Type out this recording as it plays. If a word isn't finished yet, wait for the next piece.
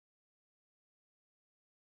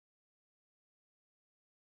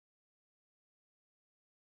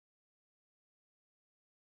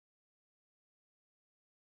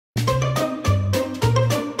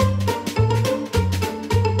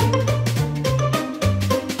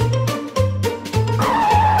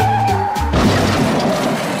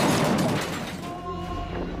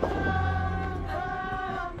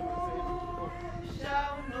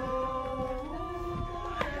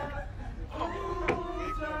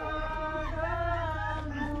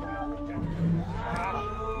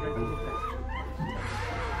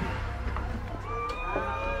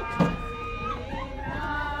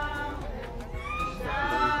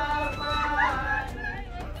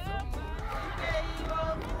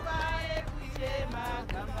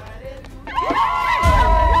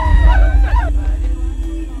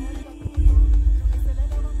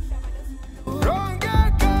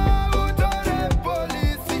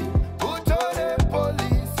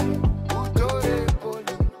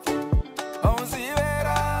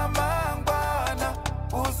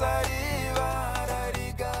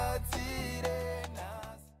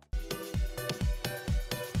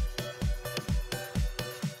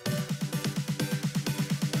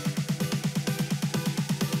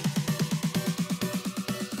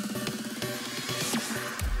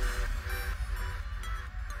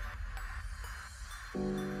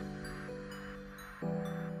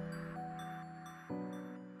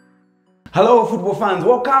Hello football fans,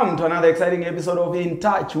 welcome to another exciting episode of In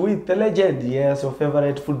Touch with the Legend. Yes, your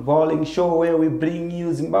favorite footballing show where we bring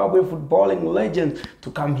you Zimbabwe footballing legends to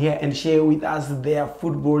come here and share with us their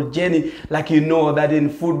football journey. Like you know that in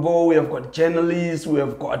football we have got journalists, we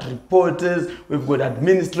have got reporters, we've got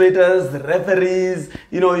administrators, referees,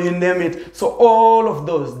 you name it. So all of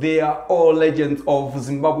those, they are all legends of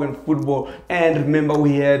Zimbabwean football. And remember,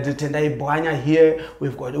 we had Tendai Bwanya here, we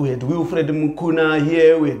had Wilfred Mukuna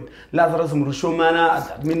here, we had Lazarus Mrushomana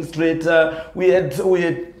as administrator. We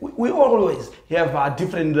always have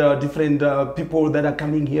different people that are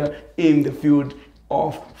coming here in the field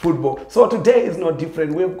of football. So today is not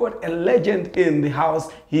different. We've got a legend in the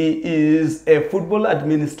house. He is a football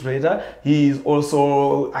administrator. He is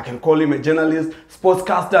also, I can call him a journalist,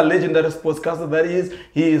 sportscaster, legendary sportscaster that he is.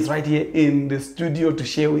 He is right here in the studio to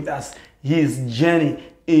share with us his journey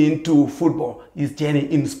into football, his journey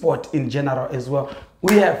in sport in general as well.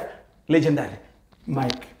 We have legendary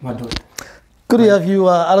Mike Madoda. Good to have you,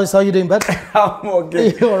 Alois. How are you doing, bud? I'm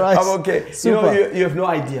okay. You're right. I'm okay. Super. You have no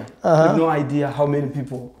idea. You have no idea how many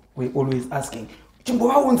people we're always asking.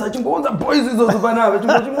 Chimbounza boys is also banana.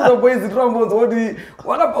 Chimbounza boys is Rambos.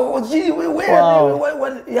 What about gee?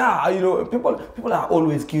 What? Yeah, people are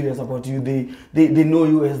always curious about you. They know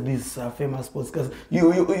you as this famous sportscaster.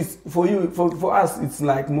 For us, it's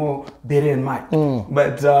like more Berry and Mike.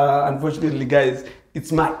 But unfortunately, guys,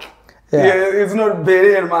 it's Mike. Yeah. It's not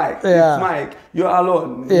Berry and Mike. Yeah. It's Mike. You're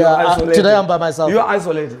alone. Yeah. You're isolated. Today I'm by myself. You're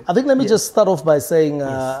isolated. I think let me just start off by saying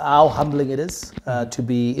how humbling it is to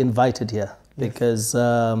be invited here, because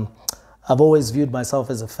I've always viewed myself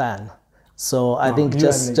as a fan. So I think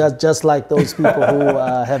just like those people who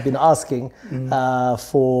have been asking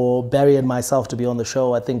for Barry and myself to be on the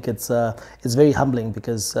show, I think it's very humbling,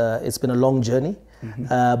 because it's been a long journey.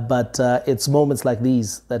 But it's moments like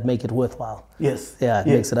these that make it worthwhile. Yes. Yeah, it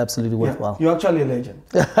makes it absolutely worthwhile. You're actually a legend.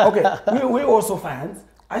 Okay, we're also fans.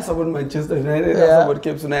 I support Manchester United, I support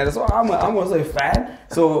Cape United, so I'm also a fan.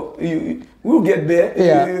 So we'll get there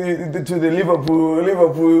to the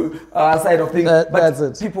Liverpool side of things.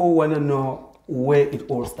 But people want to know where it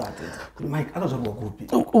all started. Mike, I don't know.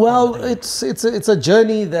 Well, it's a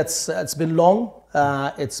journey that's been long.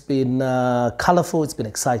 It's been colorful. It's been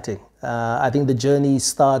exciting. I think the journey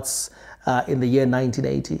starts in the year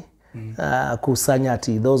 1980.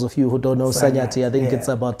 Sanyati. Those of you who don't know Sanyati, I think it's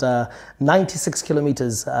about 96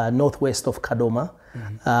 kilometers northwest of Kadoma,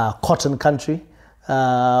 cotton country.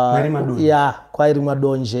 Yeah, Kwairi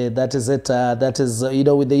Madonje. That is it. That is,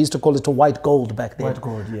 they used to call it a white gold back then. White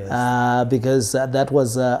gold, yes. Because that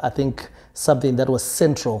was, I think, something that was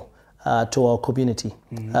central to our community.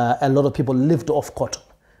 A lot of people lived off cotton.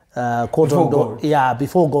 Before gold. Yeah,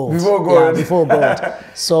 before gold. Before gold. Yeah, before gold.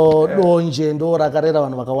 So donje ndo rakarera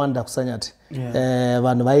vanhu vakawanda kusanyati.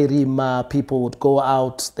 Vanhu vairima, people would go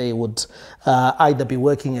out, they would either be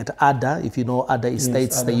working at Ada, if you know Ada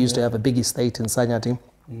Estates. Yes, they used to have a big estate in Sanyati.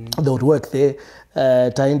 They would work there.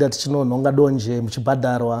 Tainda tichinonohonga donje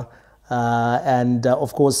muchibhadharwa. And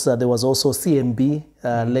of course there was also CMB,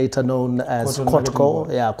 later known as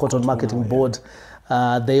Cotco, Cotton Marketing Board.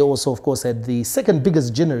 They also, of course, had the second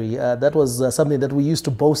biggest ginnery. That was something that we used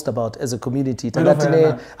to boast about as a community.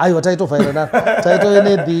 The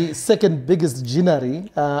second biggest ginnery,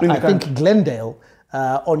 I think Glendale,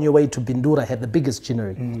 on your way to Bindura, had the biggest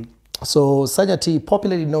ginnery. So Sanyati,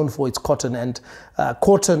 popularly known for its cotton, and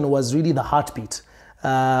cotton was really the heartbeat.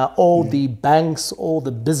 All the banks, all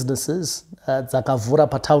the businesses, Zakavura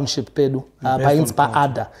pa township pedu, pa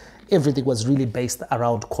Ada. Everything was really based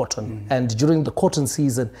around cotton. And during the cotton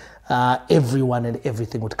season, everyone and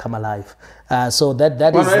everything would come alive. So that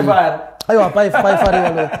is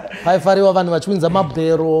paifariwa vanhu vachwinza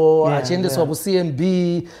mabhero achiendeswa kuCMB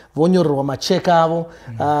vonyorerwa macheka avo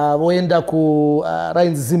voenda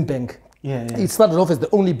kuRhines Zimbank. It started off as the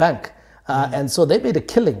only bank. And so they made a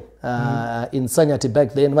killing in Sanyati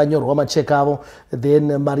back then. Vanyorwa macheka avo,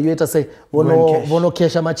 then Mariota say vono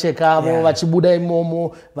kesha macheka avo, vachibuda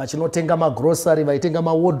imomo, vachinotenga magrocery, vaitenga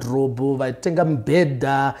mawardrobe, vaitenga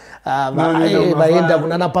mbeda, vaenda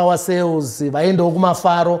kunana power sales, vaenda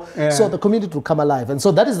kumafaro. So the community would come alive. And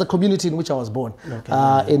so that is the community in which I was born.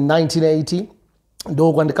 In 1980,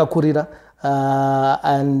 ndo kwandikakurira.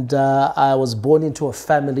 And I was born into a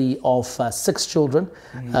family of 6 children,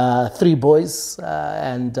 3 boys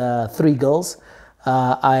and 3 girls.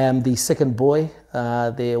 I am the second boy.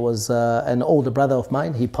 There was an older brother of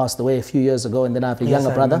mine. He passed away a few years ago, and then I have a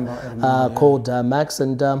younger brother called Max.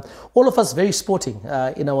 And all of us very sporting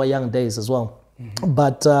in our young days as well.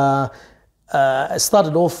 But I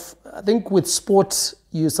started off, I think with sport,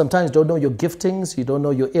 you sometimes don't know your giftings, you don't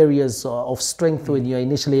know your areas of strength when you're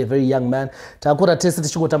initially a very young man. Takura testi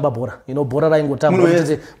tichingotamba bhora. You know, bhora raingotamba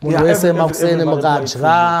munhu wese makusene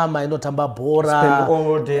mukadyama inotamba bhora.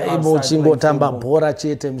 Muchingotamba bhora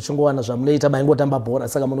chete muchingowana zvamunoita maingotamba bhora.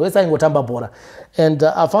 Saka munhu wese aingotamba bhora. And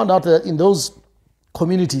I found out that in those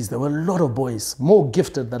communities, there were a lot of boys, more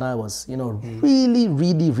gifted than I was, you know, really,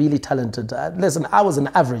 really, really talented. Listen, I was an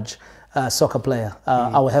average soccer player,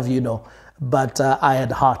 I will have you know, but I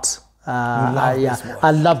had heart.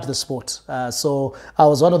 I loved the sport. So I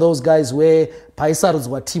was one of those guys where Paisarus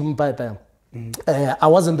were team Paipa. I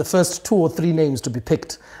wasn't the first 2 or 3 names to be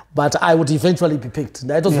picked, but I would eventually be picked.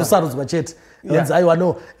 That was Paisarus Wachet. I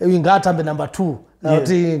know you got number 2. You know,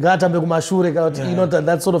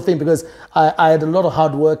 that sort of thing, because I had a lot of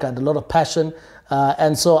hard work, I had a lot of passion,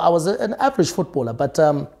 and so I was an average footballer. But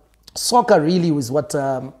soccer really was what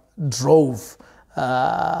drove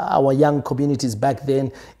our young communities back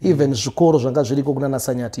then. Even you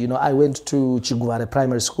know, I went to Chiguvare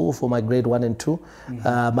Primary School for my grade 1 and 2.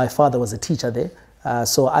 My father was a teacher there,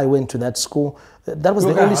 so I went to that school. That was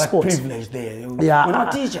the only sport. Privilege there. Yeah,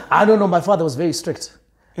 teacher. I don't know. My father was very strict.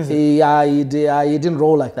 He didn't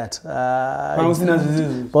roll like that.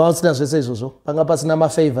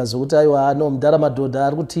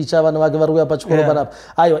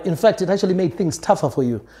 In fact, it actually made things tougher for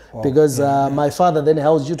you, because my father then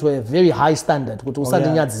held you to a very high standard. You had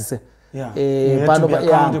to be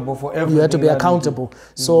accountable for everything. You had to be accountable.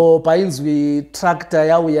 So, painzwi tractor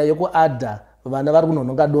yauya yoku ada vana vari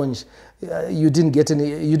kunononga you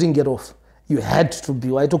didn't get off. You had to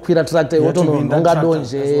be. I took tractor. Do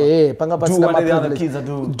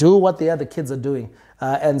what the other kids are doing.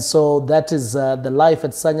 And so that is the life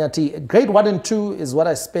at Sanyati. Grade 1 and 2 is what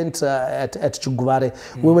I spent at Chuguvare.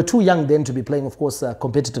 We were too young then to be playing, of course,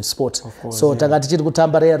 competitive sport. So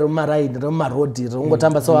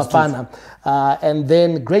and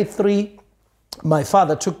then grade 3, my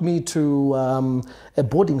father took me to a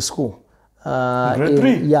boarding school. Grade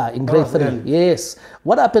 3? Yeah, in grade 3. Yes.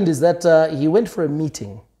 What happened is that he went for a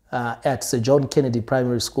meeting at Sir John Kennedy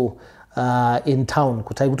Primary School in town.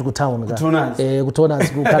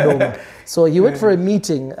 So he went for a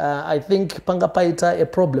meeting. I think pangapaita a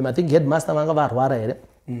problem. I think headmaster manga.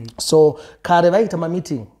 So kare vaita ma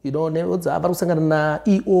meeting, you know, varusangana na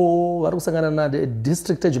EO, varusangana na the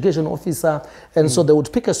district education officer, and so they would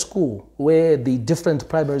pick a school where the different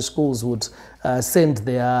primary schools would send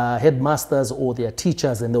their headmasters or their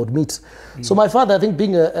teachers, and they would meet. So my father, I think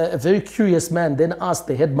being a very curious man, then asked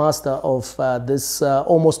the headmaster of this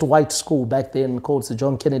almost white school back then called Sir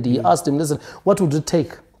John Kennedy, asked him, listen, what would it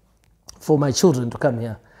take for my children to come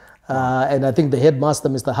here? And I think the headmaster,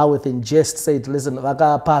 Mr. Howarth, in jest said, listen,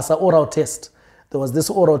 vaka pass an oral test. There was this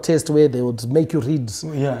oral test where they would make you read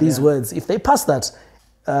these words. If they pass that,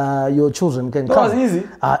 your children can come. That was easy.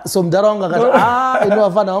 So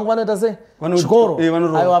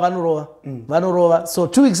so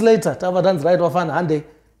 2 weeks later, Tavadan's right off and hande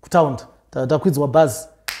kutaunt. Takwizwa buzz.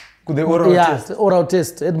 The oral test. The oral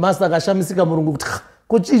test. Headmaster kashamisika murungu.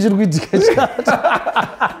 Kuchichiri kuitika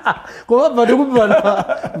kwa bado kubana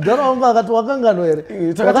ndaro anga akati wakangano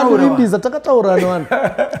ere takataurimbisa takataurana vanhu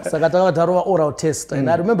saka takataura oral test, and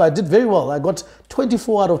I remember I did very well. I got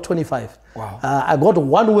 24 out of 25. Wow. I got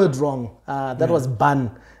 1 word wrong. That was ban.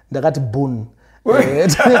 Ndakati bun.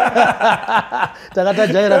 Takata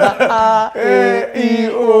jaira ka a e I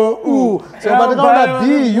o u. So batakaona b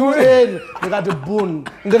u n ndakati bun.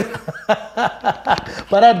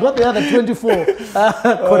 But I got the other 24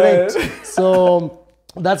 correct. So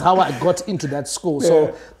that's how I got into that school.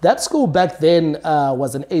 So that school back then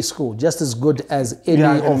was an A school, just as good as any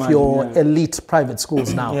of your elite private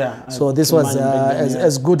schools now. So this was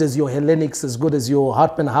as good as your Hellenics, as good as your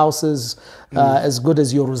Hartman Houses, as good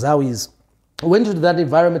as your Rosawis. Went into that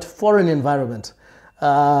environment, foreign environment.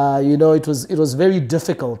 You know, it was very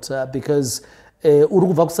difficult because I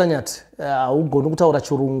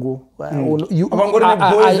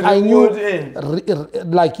knew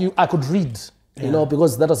like I could read. You know,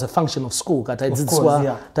 because that was a function of school. But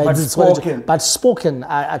spoken,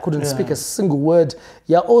 I couldn't speak a single word.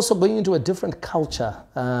 You're also going into a different culture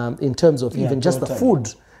in terms of even just the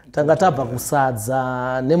food. Tangataba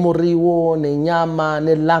kusadza, nemuriwo, nenyama,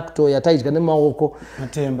 nelacto, yataidya nemaoko.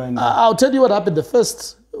 I'll tell you what happened.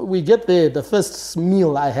 We get there, the first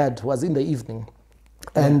meal I had was in the evening.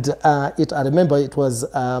 And I remember it was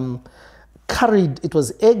curried, it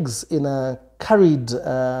was eggs in a curried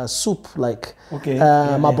soup, like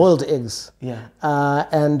boiled eggs,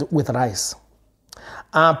 and with rice.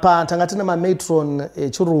 apa tanga tina mamatron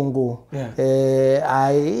chirungu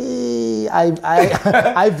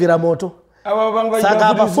aibvira moto saka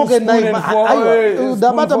apa fork and knife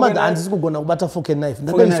ndabata handisi kugona kubata fork and knife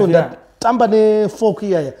ndakaiso ndatamba nefork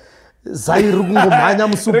iyaya zairi kungomhanya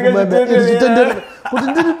musupu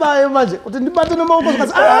kuti ndiri baye manje kuti ndibate nemaoko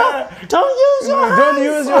zvikati don't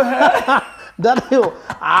use your hand ndanayo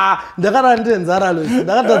ndakara ndine nzara lozi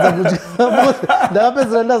ndakatadza kuti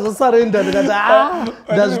ndakapedzera ndazosarenda ndikati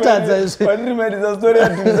ndazvitadza izvi pandirimaitisa story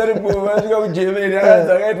yadhimisaripova asvika kugermany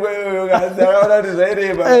akadzakaitwa iyoyo akaona kuti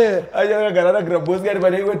zvaireba achakagara nagrabos kati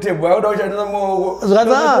pane iwe tebho akuda kushandisa maoko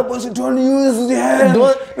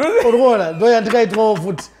uri kuona ndo yandikaitwawo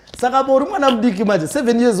futi saka uri mwana mudiki manje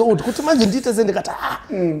 7 years old kuti manje ndiite sendikati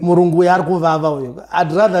murungu uyu ari kuvava uyu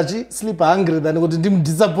I'd rather sleep hungry than kuti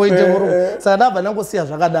ndimudisappointe murungu saka ndabva ndangosiya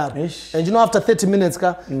zvakadaro and you know after 30 minutes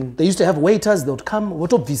they used to have waiters, they would come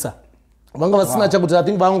votobvisa vanga vasina chakuti I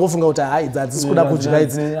think vangofunga kuti hai idzi hadzisi kuda kudya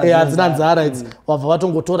idzi hadzina nzara idzi wabva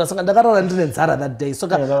vatongotora saka ndakarara ndine nzara that day so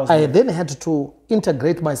I then had to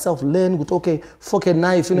integrate myself, learn kuti okay fork and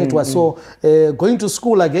knife, you know, it was so going to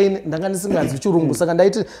school again ndanga ndisingazi chirungu saka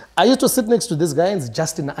ndaiti I used to sit next to this guy and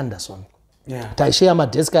Justin Anderson taishare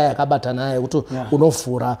madesk aya akabata naye kuti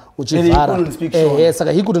unovhura uchivhara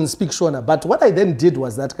saka he couldn't speak Shona, but what I then did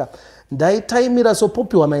was that ndaitaimira so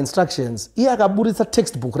popiwa my instructions iye akaburitsa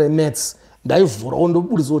textbook remaths ndaivhurawo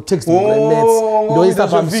ndoburitsawo textbook remaths ndoisa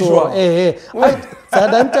pamusoro saka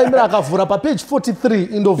ndaimutaimira akavhura papage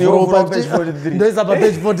 43 indovhurawo ndoisa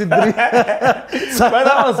papage 43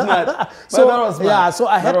 so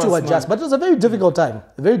I had to adjust, but it was a very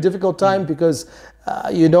difficult time because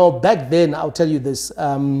you know, back then I'll tell you this,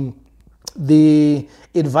 the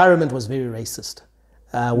environment was very racist.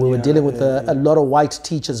 We were dealing with a lot of white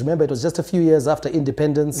teachers. Remember, it was just a few years after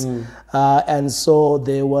independence. And so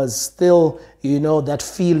there was still, you know, that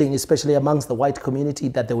feeling, especially amongst the white community,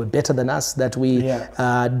 that they were better than us, that we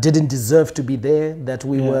didn't deserve to be there, that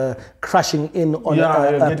we were crashing in on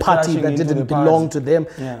a party that didn't belong to them.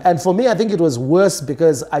 And for me, I think it was worse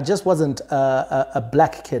because I just wasn't a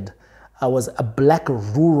black kid. I was a black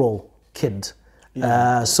rural kid.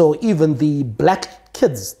 So even the black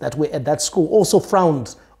kids that were at that school also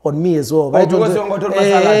frowned on me as well. Because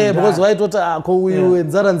why don't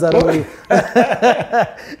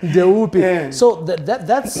so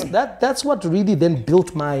that's what really then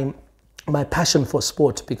built my passion for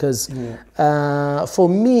sport, because for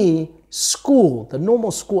me, school, the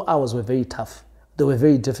normal school hours were very tough. They were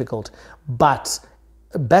very difficult. But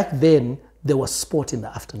back then, there was sport in the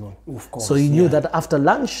afternoon. Of course, so you knew that after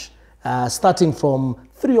lunch, starting from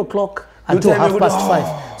 3 o'clock until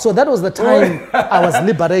 5:30. So that was the time I was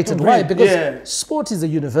liberated. Why? Because sport is a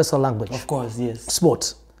universal language. Of course, yes.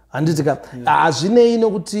 Sport. Anditika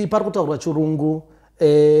chirungu,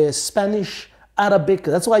 Spanish, Arabic.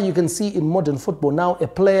 That's why you can see in modern football now a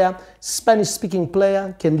player, Spanish-speaking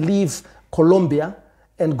player, can leave Colombia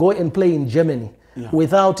and go and play in Germany.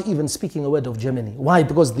 Without even speaking a word of Germany. Why?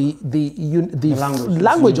 Because the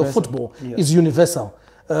language of football is universal.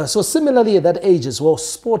 So similarly at that age as well,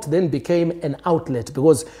 sport then became an outlet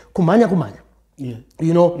because kumanya.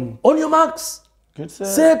 You know, on your marks,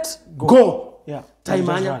 set, go.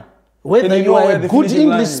 Taimanya. Whether you are a good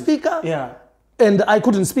English speaker, and I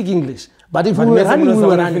couldn't speak English, but if we were running, we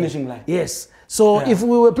were running. Yes. So if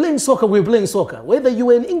we were playing soccer, we were playing soccer. Whether you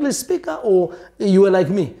were an English speaker or you were like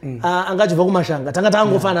me.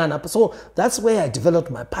 So that's where I developed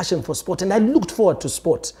my passion for sport. And I looked forward to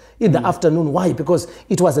sport in the afternoon. Why? Because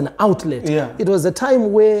it was an outlet. It was a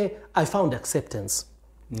time where I found acceptance.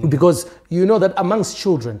 Because you know that amongst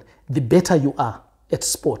children, the better you are at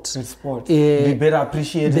sport, the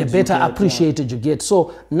better appreciated you get.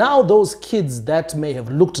 So now those kids that may have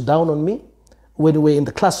looked down on me, when we were in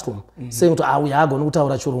the classroom, saying to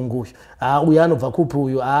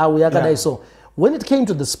so when it came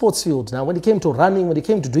to the sports field, now when it came to running, when it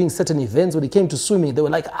came to doing certain events, when it came to swimming, they were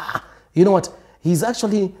like, you know what, he's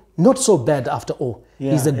actually not so bad after all.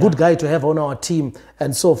 He's a good guy to have on our team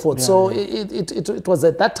and so forth. So it was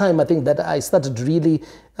at that time, I think, that I started really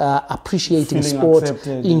appreciating sport,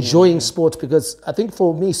 enjoying sport, because I think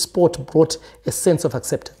for me, sport brought a sense of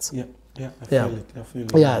acceptance. I feel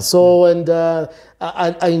it. So and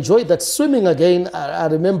I enjoyed that. Swimming again, I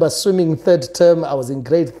remember swimming third term. I was in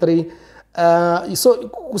grade 3. So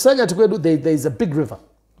Kusanya Tukwedu, there is a big river.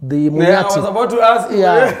 The Munyati. I was about to ask you.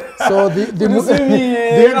 So the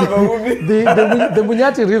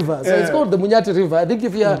Munyati River. So it's called the Munyati River. I think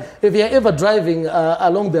if you're ever driving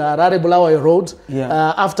along the Harare Bulawayo Road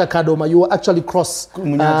after Kadoma, you will actually cross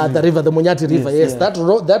the river, the Munyati River. Yes, that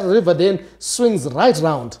river then swings right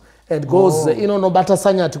round. and goes inonobata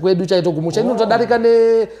sanyati kwedu chaito kumusha inotodarika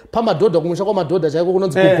nepamaDoda kumusha kwamaDoda chaiko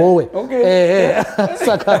kunonzi kugowe.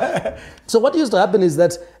 Saka, so what used to happen is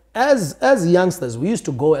that as youngsters we used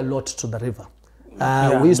to go a lot to the river.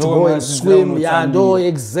 We used to go and swim.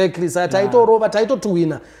 Exactly. So taitorova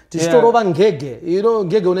taitotuwina tichitorova ngege,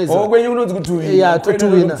 ngege unaiza kwenye unodzi kutuwina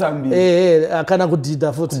kana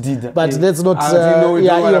kudhidha futi, but let's not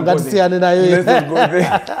iyo ngatisiyane nayo.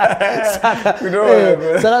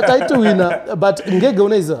 Saka taitotuwina, but ngege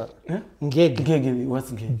unaiza ngege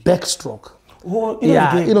backstroke.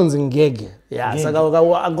 Inonzi ngege. Saka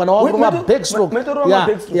kana wakuruma backstroke. I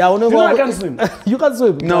can swim. You can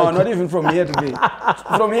swim? No, not even from here to there.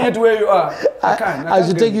 From here to where you are. I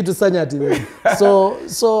should take you to Sanyati. So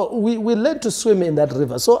we learned to swim in that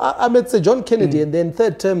river. So I met John Kennedy, and then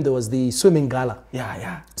third term there was the swimming gala.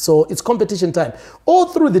 So it's competition time. All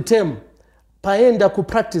through the term, paenda ku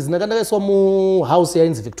practice nakandakaiswa mu house ya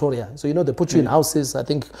in Victoria. So they put you in houses. I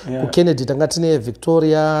think ku Kennedy tangatine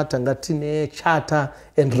Victoria, tangatine Charter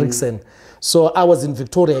and Rixen. So I was in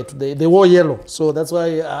Victoria today. They wore yellow, so that's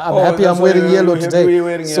why I'm happy I'm wearing yellow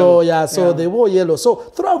today. So they wore yellow. So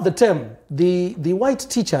throughout the term, the white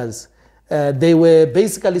teachers, they were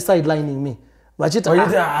basically sidelining me.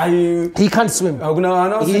 He can't swim.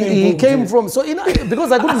 He came from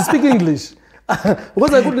because I couldn't speak English. I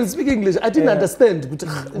didn't understand.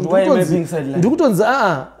 Why am I being sidelined?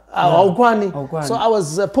 So I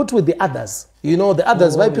was put with the others. The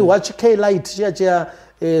others. Why people watch K-Light?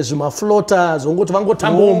 Zvimaflota zvongoti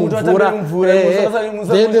vangotambawo mumvura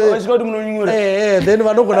then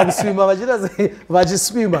vanogona kuswima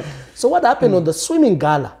vachiswima. So what happened on the swimming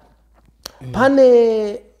gala,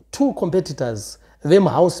 pane two competitors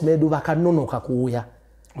vemuhouse medu vakanonoka kuuya,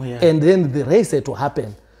 and then the race had to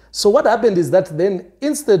happen. So what happened is that then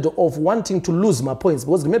instead of wanting to lose my points,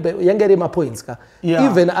 because remember yangere my points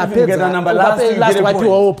even last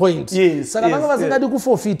wapiwa point. Saka vanga vasingadi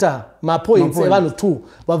kuforfeita my points evanhu 2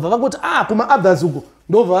 vabva vangoti kuma others uko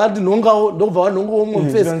ndobva vanongawo ndobva vanongawo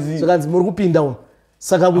mumfesi zvakanzi muri kupinda umo.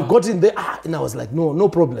 Saka we got in there and I was like no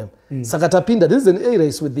problem. Saka tapinda. This is an A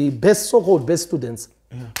race with the best, so-called best students.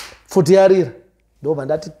 Futi yarira ndobva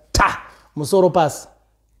ndati musoro pasi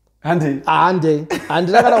hande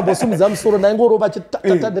ndakada kubosumidza musoro ndaingorova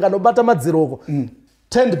ndikanobata madziroko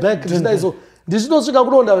turned back ndichinosvika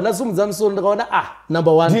kunonda ndasumidza musoro ndikaona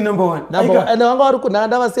number one and vanga vari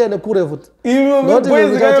ndavasiya nekure futi.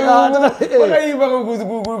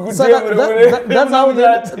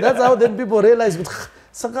 That's how then people realize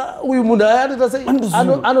saka uyu munhu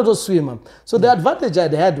anotoswima. So the advantage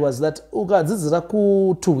I had was that ukadzidzira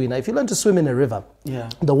kutuwina, if you learn to swim in a river,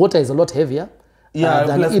 the water is a lot heavier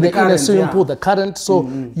than in a swimming pool, the current, so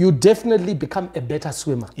you definitely become a better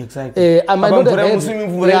swimmer. Exactly. I might not have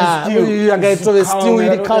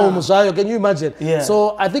can you imagine?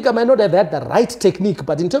 So I think I might not have had the right technique,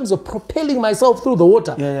 but in terms of propelling myself through the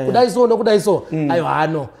water,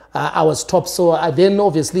 I was top. So I then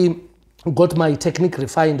obviously got my technique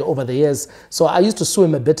refined over the years. So I used to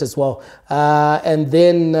swim a bit as well. And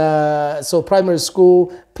then, so primary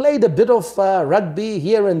school, played a bit of rugby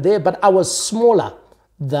here and there, but I was smaller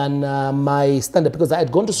than my standard because I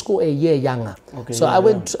had gone to school a year younger. So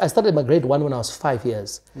I started my grade 1 when I was 5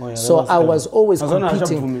 years. So I was always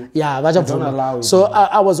competing. So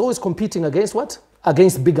I was always competing against what?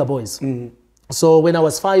 Against bigger boys. So when I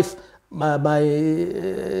was 5,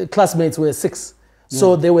 my classmates were 6.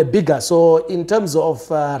 So they were bigger. So in terms of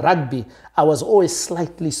rugby, I was always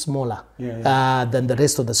slightly smaller than the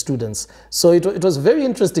rest of the students. So it was a very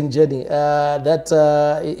interesting journey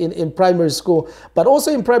in primary school. But also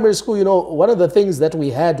in primary school, one of the things that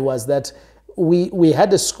we had was that we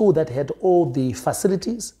had a school that had all the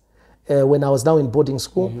facilities. When I was now in boarding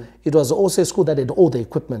school, it was also a school that had all the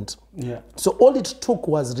equipment. So all it took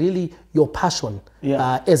was really your passion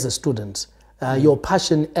as a student. Your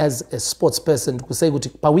passion as a sports person, to say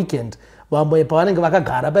per weekend, TV.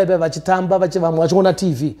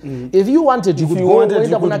 If you wanted, you could go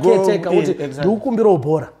caretaker,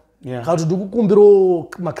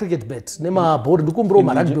 cricket bet,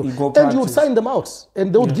 and you would sign them out,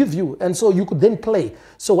 and they would give you, and so you could then play.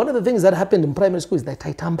 So one of the things that happened in primary school is that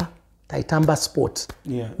Taitamba sport.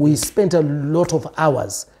 We spent a lot of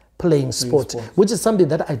hours playing sport, which is something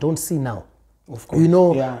that I don't see now. Of course.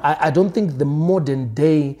 I don't think the modern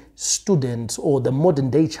day student or the modern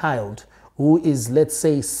day child who is, let's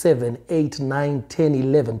say, 7, 8, 9, 10,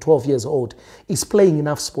 11, 12 years old is playing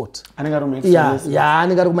enough sport.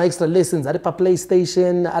 Anenga extra lessons. Ari pa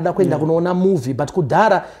PlayStation, adakwenda kunoona movie, but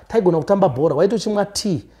kudhara taigona kutamba bhora, waitochimwa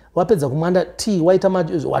tea, wapedza kumwanda tea waita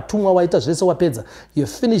watumwa waita zvese wapedza you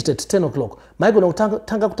finished at 10 o'clock maigona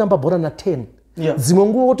kutanga kutamba bhora na 10 dzimwe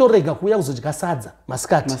nguva wotorega kuuya kuzodya sadza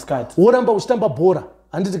masikati woramba uchitamba bhora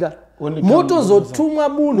handitika motozotumwa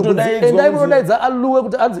munhu endai munodaidza aluwe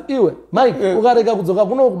kuti anzi iwe mike ukarega kudzoka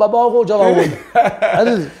kuno kubaba wako uchavaona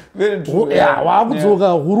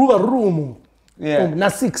wakudzoka huruva ruri umu na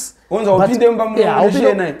 6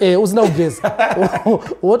 usina kugeza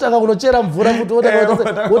wotanga kunochera mvura kuti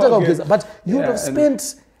wotanga kugeza but you would have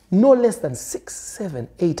spent no less than 6, 7,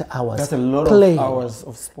 8 hours That's a lot playing. of hours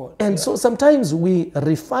of sport. And so sometimes we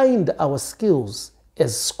refined our skills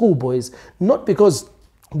as schoolboys, not because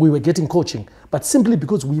we were getting coaching, but simply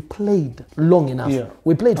because we played long enough.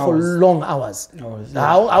 We played for long hours. You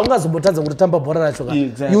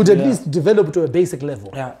would at least develop to a basic level.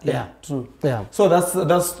 True. So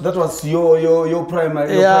that was your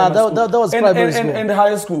primary. That was primary school. And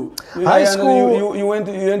high school. High school. You went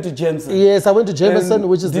to Jameson. Yes, I went to Jameson,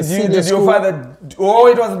 which is the senior school. Did your father? Oh,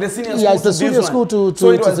 it was the senior school. Yeah, it's the senior school to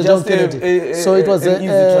the John Kennedy. So it was an easy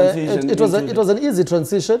transition. It was an easy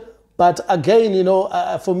transition. But again, you know,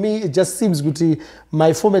 for me, it just seems good.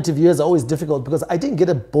 My formative years are always difficult because I didn't get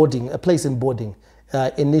a place in boarding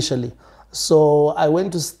initially. So I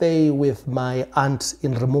went to stay with my aunt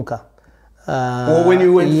in Remuka. When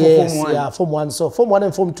you went for Form 1? Yeah, Form 1. So Form 1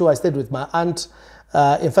 and Form 2, I stayed with my aunt.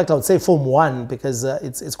 In fact, I would say Form 1 because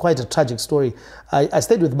it's quite a tragic story. I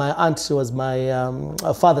stayed with my aunt. She was my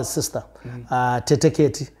father's sister, Tete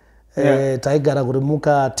Keti. Taigara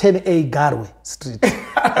Kurimuka 10A Garwe Street.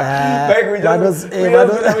 We're just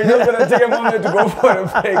going to take a moment to go for a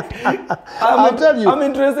break. I'll tell you. I'm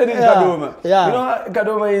interested in Kadoma. You know,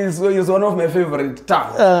 Kadoma is one of my favorite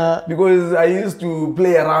towns because I used to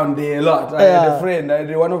play around there a lot. I had a friend,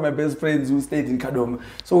 one of my best friends who stayed in Kadoma.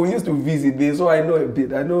 So we used to visit there, so I know a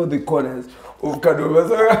bit. I know the corners of Kadoma.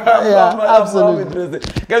 So absolutely. I'm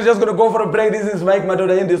interested. Guys, just going to go for a break. This is Mike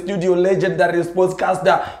Madoda in the studio, legendary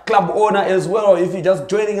sportscaster, club owner as well. If you're just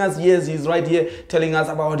joining us, yes, he's right here telling us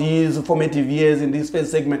about his formative years in this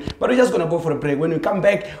first segment. But we're just going to go for a break. When we come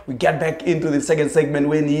back, we get back into the second segment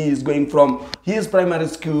when he is going from his primary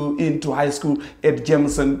school into high school at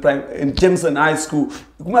Jameson High School.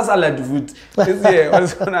 What's going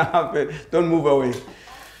to happen? Don't move away.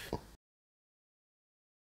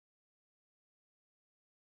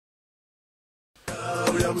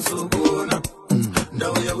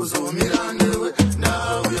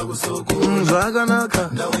 Zaganaka,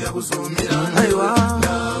 Aywa,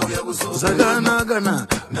 Zaganagana,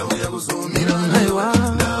 Aywa,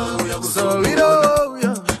 so we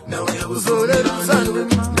don't, so let us send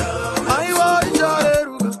Aywa,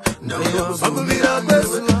 Jaruga, Bakubira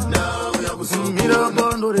Besu, Mira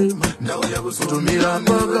Bandore, to Mira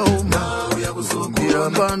Bagao, Mira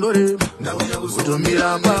Bandore, to Mira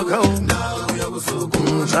Bagao,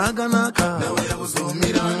 Zaganaka,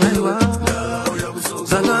 Aywa.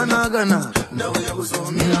 Zaganagana,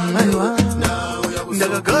 Aywa,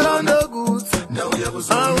 Ndagakara Ndagut,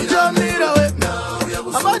 Jamira,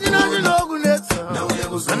 Abajina Nogunet,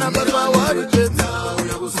 Anabata Wariket,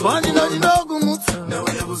 Bajina Nogumut,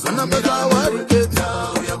 Anabata Wariket,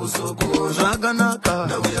 Zaganaka,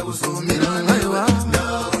 Aywa,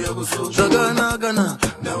 Zaganagana,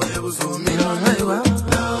 Aywa,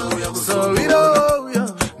 so we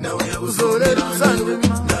don't, so let us send him.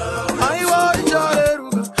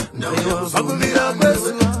 Bakubira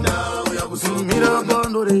Besu, Mira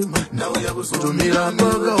Bandore, to Mira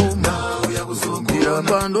Bagao, Mira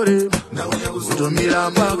Bandore, to Mira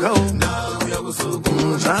Bagao,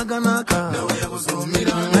 Zaganaka,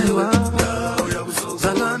 Aywa,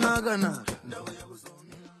 Zaganagana.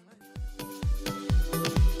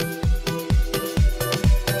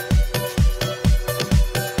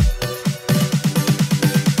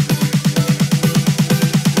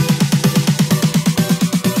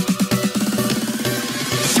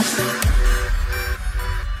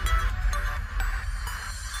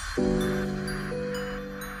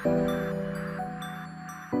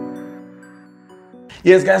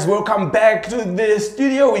 Yes, guys, welcome back to the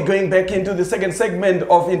studio. We're going back into the second segment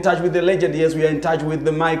of In Touch with the Legend. Yes, we are in touch with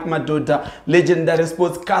the Mike Madoda, legendary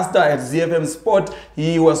sportscaster at ZFM Sport.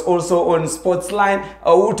 He was also on Sportsline.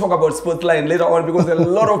 We'll talk about Sportsline later on because a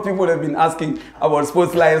lot of people have been asking about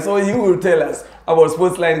Sportsline. So he will tell us about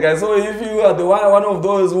Sportsline, guys. So if you are the one of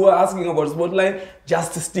those who are asking about Sportsline,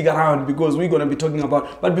 just stick around because we're going to be talking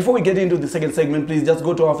about. But before we get into the second segment, please just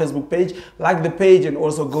go to our Facebook page, like the page, and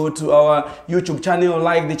also go to our YouTube channel,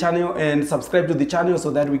 like the channel, and subscribe to the channel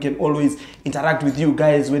so that we can always interact with you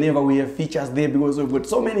guys whenever we have features there, because we've got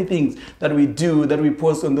so many things that we do, that we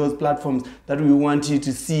post on those platforms, that we want you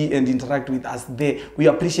to see and interact with us there. We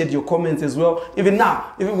appreciate your comments as well. Even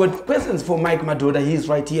now, if you've got questions for Mike Madoda, he's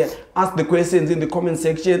right here. Ask the questions in the comment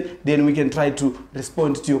section, then we can try to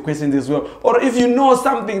respond to your questions as well. Or if you know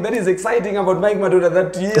something that is exciting about Mike Madoda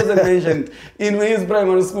that he hasn't mentioned in his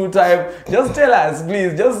primary school time, just tell us,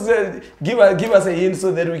 please. Just give us a hint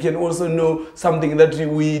so that we can also know something that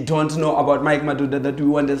we don't know about Mike Madoda that we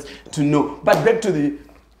want us to know. But back to the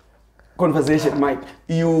conversation, Mike.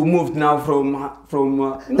 You moved now from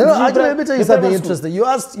actually, let me tell you something interesting. You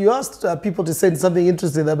asked people to send something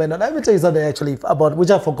interesting that might not. Let me tell you something actually about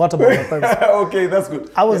which I forgot about. Okay, that's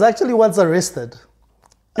good. I was actually once arrested.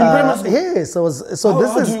 In primary school? Yes,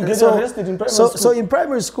 How did you get arrested in primary school? So in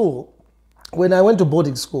primary school, when I went to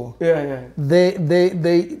boarding school,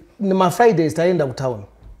 they my Fridays I end up town.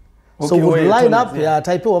 So we line up,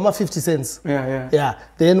 type of 50 cents. Yeah.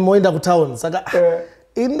 Then moenda ku town. Saka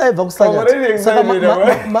indaiva kusanya. Saka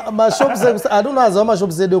ma shops I don't know as ma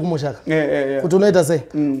shops zedu kumushaka. Kuti unoita sei?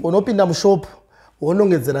 Unopinda mu shop,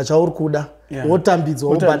 wonongedzera chauri kuda. Wotambidzwa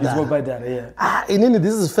wobhadhara. Inini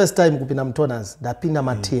this is first time kupinda mutoners. Ndapinda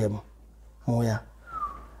ma TM. Moya.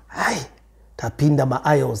 Hai. Tapinda ma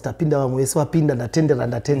aisles, tapinda vamwe vese vapinda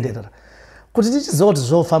ndatendera. Kuti tichiziva kuti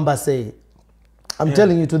zvofamba sei. I'm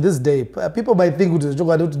telling you to this day, people might think kuti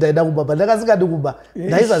chokwadi kuti ndaida kuba, but ndakasingadi kuba.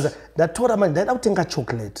 Ndatora manje ndaida kutenga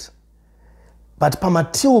chocolate. But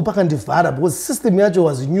pamatil pakandivhara because system yacho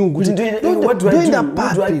was new. What do I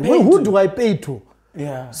do? Who do I pay to?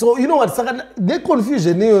 Yeah. So you know what? Saka the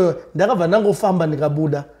confusion niyo ndakabva ndangofamba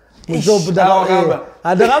ndikabuda. But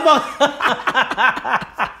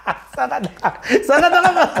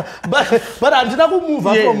I did not move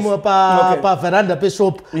from pa veranda pe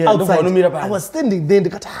shop outside. I was standing there and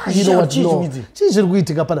you know what? No.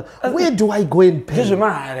 Where do I go and pay? You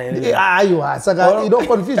know,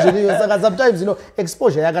 confusion. Sometimes, you know,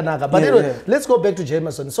 exposure. But anyway, let's go back to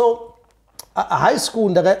Jameson. So, high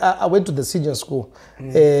school, I went to the senior school.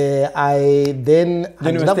 I then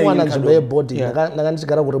body.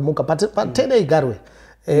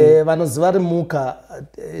 Vanozvari muka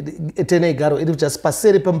etene igaro iri just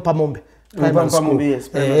paseri pamombe primary school.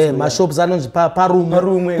 Mashops anonzi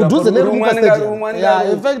parume kudhuze nerumuka stadium.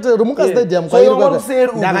 Yeah, in fact rumuka stadium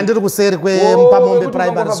ndakandiri kuseri kwepamombe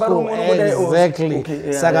primary school. Exactly.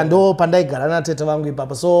 Saka ndo pandaigara natete vangu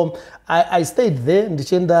ipapo. So I stayed there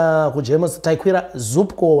ndichienda kuJames taikwira.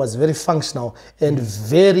 Zupco was very functional and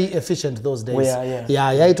very efficient those days.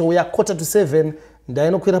 Yaitouya 7:15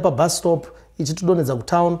 ndainokwira pa bus stop ichitudonedza ku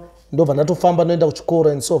town ndobva ndatofamba noenda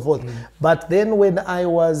kuchikoro and so forth. But then when I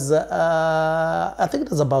was I think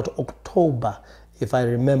it was about October, if I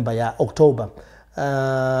remember. October.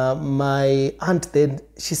 My aunt then,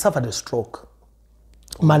 she suffered a stroke.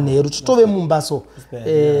 Manheru chitove mumbaso.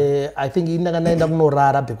 I think indakanaenda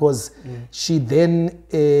kunorara because she then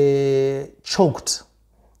choked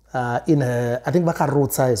in her, I think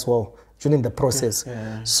vakarotsa as well during the process.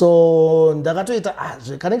 So ndakatoita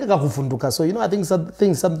kanenge kakuvhunduka. So you know, I think some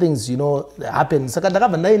things you know happen. Saka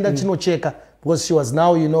ndakabva ndaenda chinocheka because she was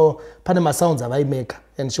now, you know, pane masounds avaimeka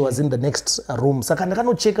and she was in the next room. Saka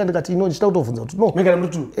ndakanocheka ndikati ino ndichida kutovhunza kuti no meka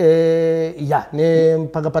mtu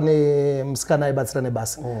paka pane musikana aibatsira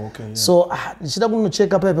nebasa. So ndichida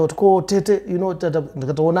kunocheka paipa kuti ko tete, you know,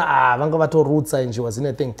 ndikatoona vanga vatorutsa and she was in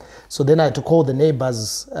a thing. So then I had to call the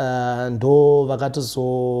neighbors ndo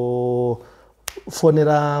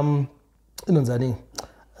vakatozofonera inonzani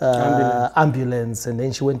ambulance, and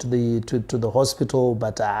then she went to the hospital,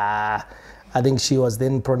 but I think she was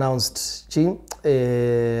then pronounced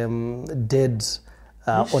dead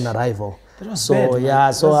on arrival. So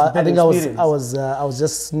bad, so I think I was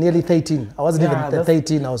just nearly 13. I wasn't even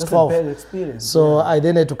 13. I was 12. That's a bad experience. So I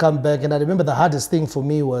then had to come back, and I remember the hardest thing for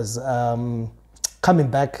me was coming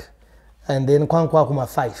back, and then kwankwa kuma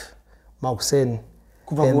 5 makuseni.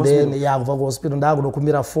 And then kuva hospital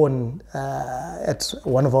ndakunokumbira phone at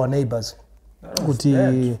one of our neighbors kuti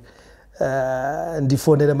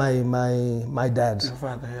ndifonere my dad. Your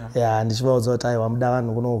father, ndichivaudza kuti aiwa muda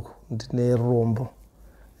vanhu kunoku ndine rombo,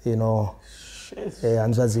 you know.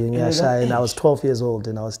 And I was 12 years old,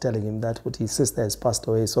 and I was telling him that his sister has passed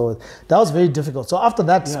away. So that was very difficult. So after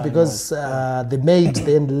that, because the maid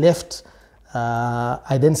then left,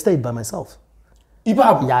 I then stayed by myself. You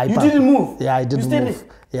didn't move? Yeah, I didn't move.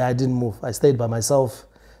 Yeah, I didn't move. I stayed by myself.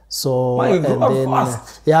 So Man, you grew up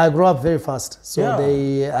fast. Yeah, I grew up very fast. So Yeah.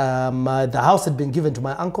 they the house had been given to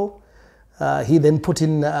my uncle. He then put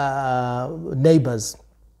in neighbors.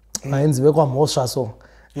 Maenziwe kwaMhosva, so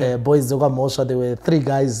boys kwaMhosva, there were 3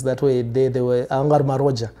 guys that were there. They were Angar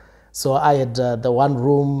Maroja. So I had the one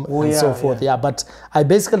room and so forth. Yeah, but I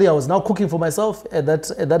was now cooking for myself at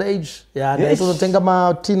that age. Yeah, and I also tenga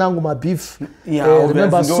ma tinangu ma beef. Yeah,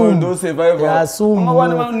 remember soon. Yeah, soon.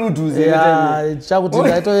 Yeah, chakuti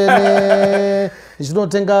ndaito ene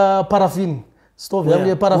ndinotenga paraffin. Stove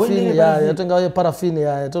yangu paraffin, yeah, yatenga paraffin,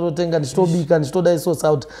 yeah, totenga nditobika nditoda isosi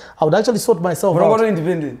out. I would actually sort myself out.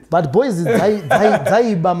 Independent. But boys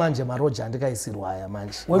dzaiba manje maroja ndikaisirwa aya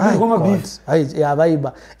manje. Wabikoma beef. Yeah,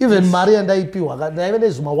 vaiba. Even Maria ndaipiwa. Ndaive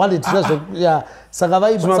zvuma wallet zvazo, yeah. Saka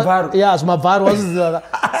vaiba. Yeah, zvuma bharu waziziva.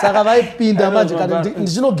 Saka vaipinda manje kana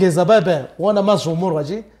ndichinogeza paipa. Wona mazvomorwa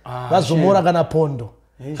chi? Vazvomora kana pondo.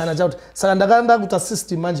 Kana chauti saka ndakaenda kuita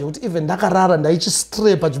system manje kuti even ndakarara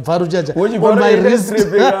ndaichistrepa chibvaru chacha on my wrist.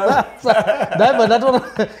 Ndaibva ndatora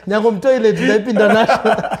nyango mutoilet ndaipinda nacho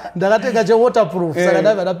ndakatenga chewaterproof saka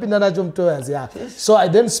ndaibva ndapinda nacho mutoilet. Yeah. So I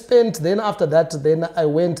then spent, then after that, then I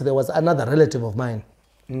went, there was another relative of mine.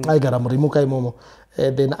 aigara murimuka imomo.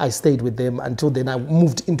 Then I stayed with them until then I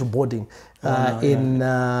moved into boarding in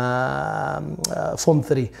Form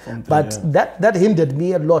 3. But that hindered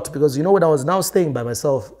me a lot because, you know, when I was now staying by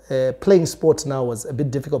myself, playing sports now was a bit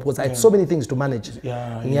difficult because I had so many things to manage.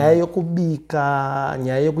 I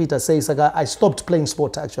stopped playing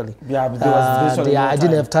sport actually. I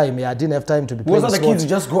didn't have time. I didn't have time to be playing sports. Was the kids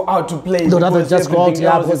just go out to play? No, not just go out.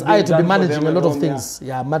 Yeah, because I had to be managing a lot of things.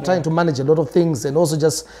 Trying to manage a lot of things and also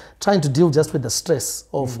just trying to deal just with the stress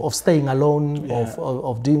of staying alone,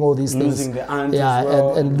 of doing all these things. Losing the aunt as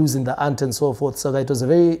well. and losing the aunt and so forth. So it was a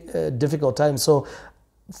very difficult time. So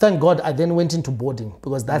thank God I then went into boarding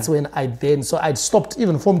because that's when so I'd stopped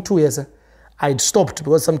even Form 2 years. I'd stopped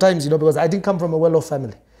because sometimes, you know, because I didn't come from a well-off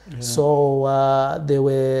family. So there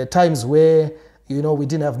were times where, you know, we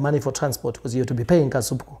didn't have money for transport because you had to be paying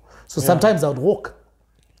Kasupko. So sometimes I would walk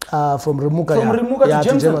from Rimuka,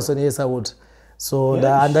 to Jameson. Yes, I would. So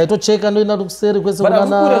and I to check and not say request. But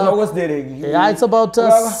it's about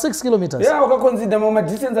 6 kilometers. Yeah,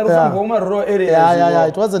 distance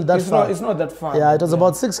it wasn't that far. It's not that far. Yeah, it was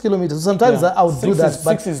about 6 kilometers. So sometimes I would do that,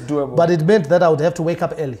 but 6 is doable. But it meant that I would have to wake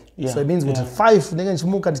up early. So it means with 5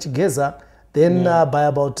 then by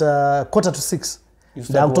about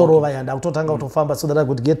 5:45, so that I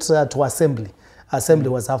could get to assembly. Assembly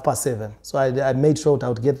was 7:30. So I made sure I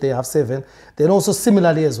would get there 7:30. Then also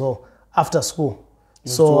similarly as well, after school.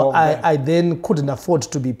 So I then couldn't afford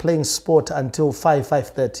to be playing sport until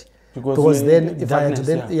 5:30. Because then if I had to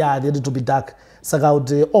then I needed to be dark. So I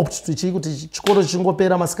would opt to chikoro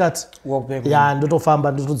chingopera maskati.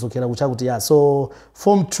 Ndotofamba ndotodzokera kuchakuti So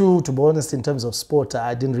Form 2, to be honest, in terms of sport,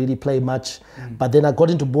 I didn't really play much. But then I got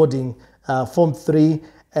into boarding, Form 3.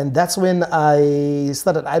 And that's when I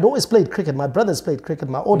started. I'd always played cricket. My brothers played cricket.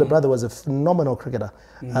 My older brother was a phenomenal cricketer.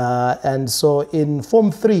 And so in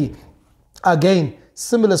Form 3, again,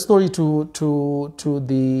 similar story to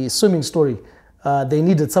the swimming story. They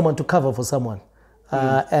needed someone to cover for someone.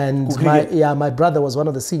 And my brother was one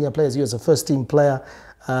of the senior players. He was a first team player.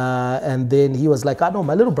 And then he was like, no,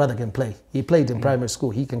 my little brother can play. He played in primary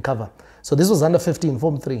school. He can cover. So this was under 15,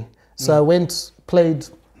 Form 3. So I went, played,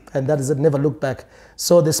 and that is it, never looked back.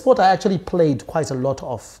 So the sport I actually played quite a lot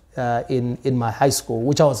of in my high school,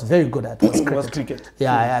 which I was very good at, was cricket.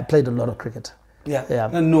 I played a lot of cricket.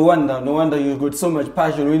 And no wonder you got so much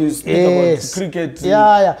passion when you speak about cricket.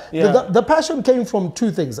 The passion came from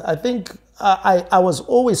 2 things. I think I was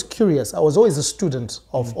always curious. I was always a student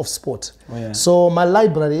of sport. So my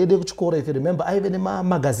library, if you remember, I even my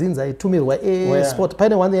magazines I to me sport.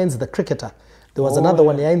 One ends the Cricketer. There was another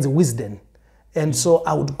one ends Wisden. And so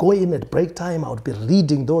I would go in at break time, I would be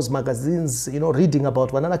reading those magazines, you know, reading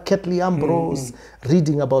about Wanana Ketley Ambrose,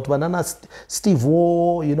 reading about Wanana Steve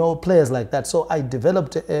Waugh, you know, players like that. So I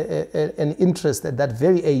developed an interest at that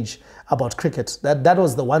very age about cricket. That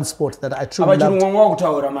was the one sport that I truly loved. By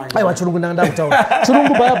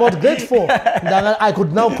about grade 4, I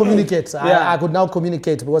could now communicate. I could now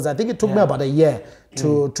communicate because I think it took me about a year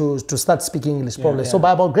to start speaking English properly. So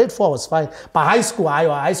by about grade 4 I was fine. By high school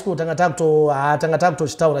tanga to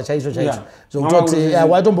chitaura chaicho.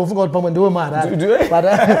 Waitombofunga kuti pamwe ndiwe mara. But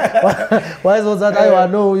why was that I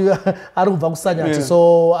know you are kusanya.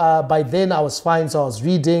 So by then I was fine, so I was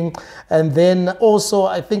reading. And then also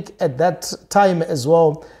I think at that time as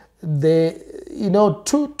well,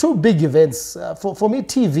 two big events for me.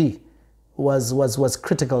 TV was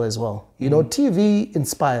critical as well. You know, TV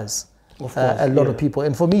inspires. a lot of people.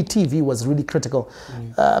 And for me, TV was really critical.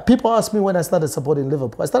 People ask me when I started supporting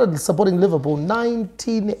Liverpool. I started supporting Liverpool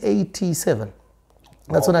 1987.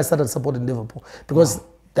 That's when I started supporting Liverpool. Because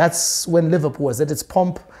that's when Liverpool was at its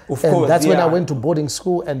pomp. Of course, that's when I went to boarding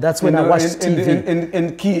school, and that's when I watched TV.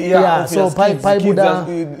 So Paibuda,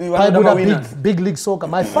 big league soccer.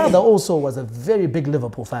 My father also was a very big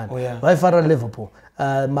Liverpool fan. My father Liverpool.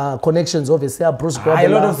 My connections obviously are Bruce Gordon. A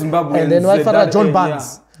lot of Zimbabweans. And then my father John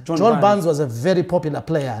Barnes. John Barnes was a very popular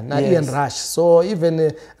player. Ian Rush. So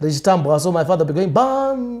even Rich Tambo, so my father be going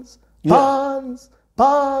Barnes. You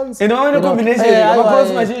know, in a combination, I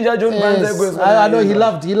know he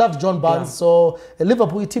loved John Barnes. So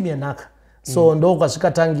Liverpool team yanaka. So ndo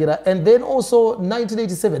kwashikatangira. And then also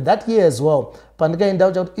 1987, that year as well, Pandika in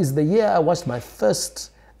Doubt is the year I watched my first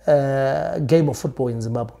game of football in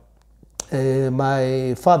Zimbabwe.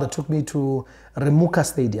 My father took me to Remuka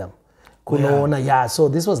Stadium. So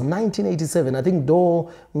this was 1987. I think though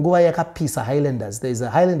nguva yakapisa Highlanders. There's a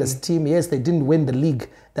Highlanders team. Yes, they didn't win the league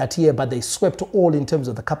that year, but they swept all in terms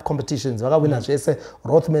of the cup competitions. Vakawina zvese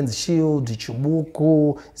Rothman's Shield,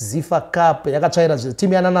 Chibuku, Zifa Cup. Yakachaira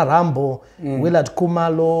team yanana Rambo, Willard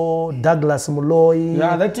Kumalo, Douglas Muloi.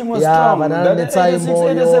 Yeah, that team was strong.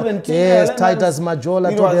 Yes, Titus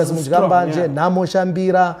Majola, Tobias Mujgambanje, Namo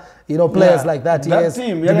Shambira. You know, players like that, yes.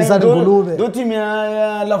 Team, that team,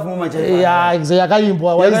 love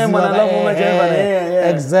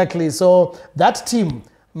exactly. So that team,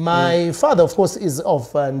 my father, of course, is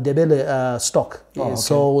of Ndebele stock.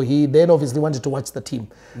 So he then obviously wanted to watch the team.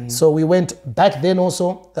 So we went back then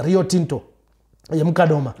also, Rio Tinto.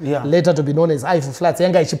 Later to be known as Ifu Flats.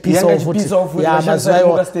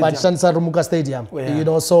 Rumuka Stadium. You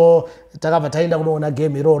know, so Takavatainda kuona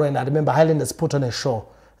game iroro, and I remember Highlanders put on a show.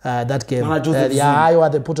 That game.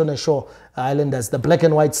 They put on a show, Highlanders, the black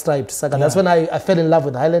and white striped soccer. That's when I fell in love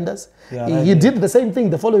with Highlanders. He did the same thing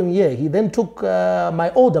the following year. He then took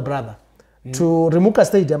my older brother to Remuka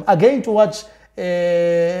Stadium again to watch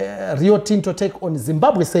Rio Tinto take on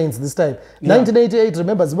Zimbabwe Saints this time. 1988,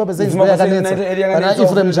 remember Zimbabwe Saints?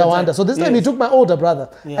 So this time he took my older brother.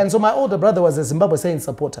 And so my older brother was a Zimbabwe Saints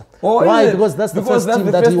supporter. Why? Because that's the first team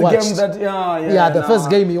that he watched. The first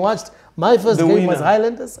game he watched. My first game was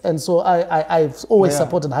Highlanders, and so I've always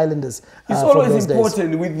supported Highlanders. It's always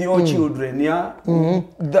important with your children,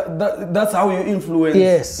 that's how you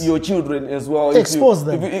influence your children as well. Expose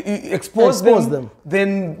them. If you expose them,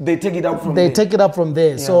 then they take it up from there. They take it up from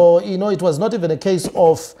there. So, you know, it was not even a case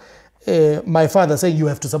of my father saying, you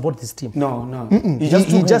have to support this team. No. He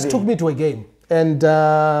just took me to a game, and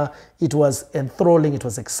it was enthralling, it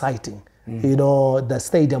was exciting. You know, the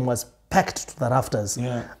stadium was packed to the rafters,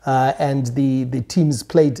 and the teams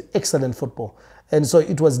played excellent football, and so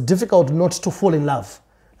it was difficult not to fall in love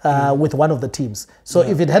with one of the teams. So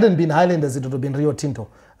if it hadn't been Highlanders, it would have been Rio Tinto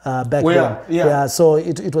back then. So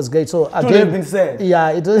it was great. So again, it would have been sad.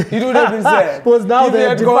 It would have been sad because now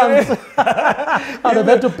they're defunct. I'd have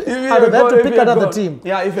had to pick another team.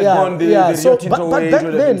 If it gone the Rio Tinto way, but back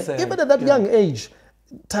then, even at that young age,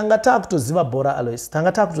 Tangata kutoziva bora Alois.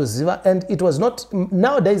 Tangata kutoziva, and it was not.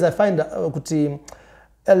 Nowadays, I find a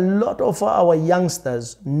lot of our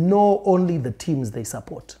youngsters know only the teams they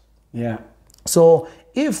support. So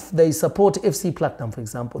if they support FC Platinum, for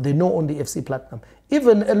example, they know only FC Platinum.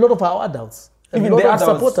 Even a lot of our adults, even the adults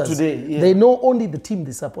supporters today, they know only the team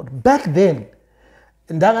they support. Back then,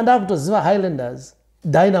 Ndanganda kutoziva Highlanders,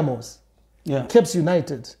 Dynamos, Caps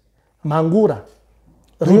United, Mangura.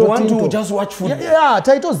 You want to just watch football?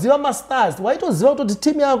 Taitoziva masters. Waitoziva kuti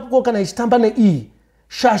team yako kana ichitamba ne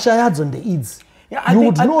shasha yadzo ndeids. You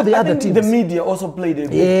would know the other teams. The media also played a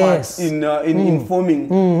big part in informing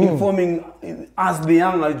us, the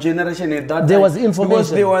younger generation at that time. There was information.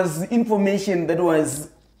 Because there was information that was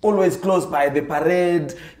always close by the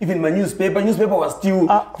parade. Even my newspaper was still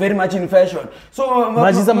very much in fashion. So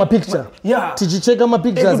Majisa ma picture. Tichicheka ma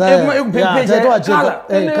pictures.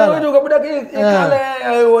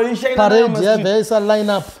 Parade, there is a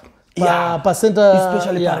lineup.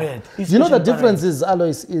 Especially parade. You know the difference is,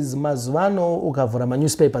 Alois, is Mazwano ukavura ma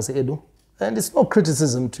newspapers edu. And it's no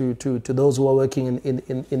criticism to those who are working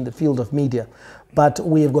in the field of media. But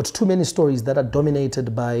we have got too many stories that are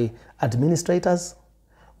dominated by administrators.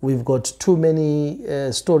 We've got too many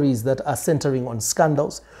stories that are centering on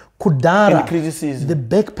scandals. Kudara, the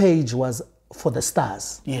back page was for the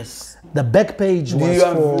stars. Yes. The back page was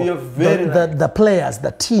for the players,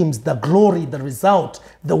 the teams, the glory, the result,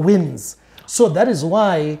 the wins. So that is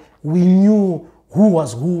why we knew who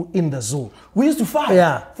was who in the zoo. We used to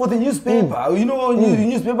fight for the newspaper. You know,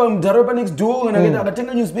 newspaper mdharopa next door and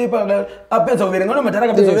akatenga newspaper apedza kuverenga no madhara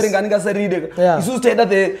akapedza kuverenga angasaread. Isu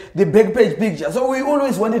stated the back page picture. So we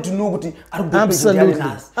always wanted to know kuti ari back page.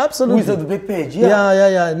 Absolutely. Who is the back page?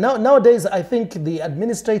 Nowadays I think the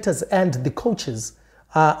administrators and the coaches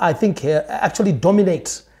I think actually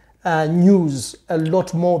dominate news a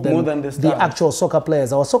lot more than the actual soccer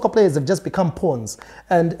players. Our soccer players have just become pawns,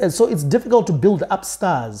 and so it's difficult to build up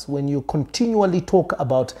stars when you continually talk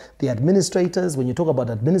about the administrators, when you talk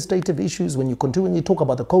about administrative issues, when you continually talk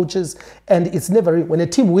about the coaches, and it's never, when a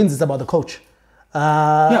team wins, it's about the coach.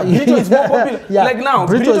 Brito is more popular. Like now,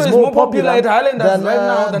 Brito is more popular at Highlanders right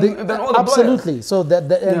now than all the absolutely players. So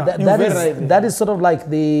that is sort of like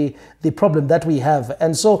the problem that we have.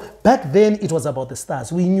 And so back then it was about the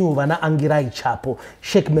stars. We knew Vana Angirai Chapo,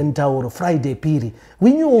 Sheikh Mentauro, Friday Piri.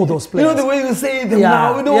 We knew all those players. You know the way you say them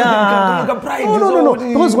now. We don't pride. No.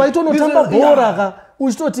 Because why don't you tamba bora?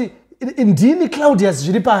 Ustoti indini Claudius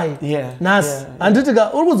Jiripai. Nas. Anditi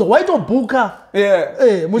ga urunzo why don't buka?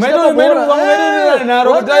 Muchitamba bora.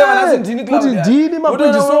 Kuti ndini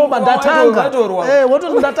mabridge so mandatanga. What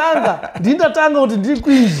ndatanga? Ndatanga kuti ndini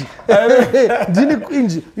kwinji. Ndini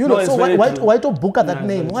kwinji. You know, so why don't buka that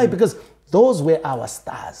name? Why? Because those were our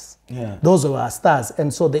stars. Those were our stars.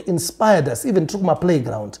 And so they inspired us, even through my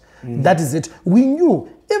playground. That is it. We knew,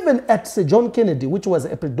 even at St. John Kennedy, which was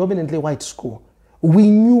a predominantly white school,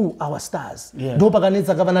 we knew our stars.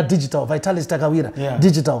 Dopaganetsa gavana digital, Vitalis Takawira,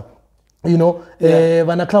 digital. You know,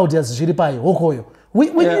 Vana Claudius Jiripai, Hokoyo.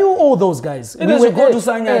 We knew all those guys. Even if you go to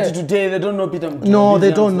Sanyati today, they don't know Peter. No,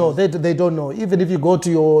 they don't know. They don't know. Even if you go to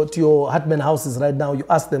your Hatman houses right now, you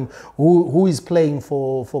ask them who is playing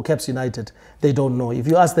for Caps United, they don't know. If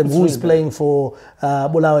you ask them who is playing for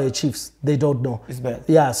Bulawayo Chiefs, they don't know. It's bad.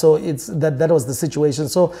 Yeah, so it's that was the situation.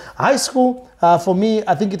 So high school, for me,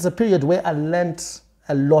 I think it's a period where I learned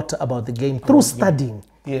a lot about the game through studying.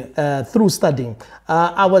 Through studying.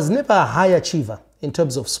 I was never a high achiever in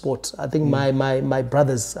terms of sport. I think my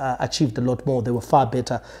brothers achieved a lot more. They were far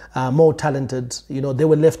better, more talented. You know, they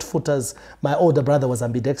were left footers. My older brother was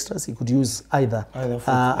ambidextrous. He could use either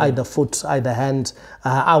foot, either hand.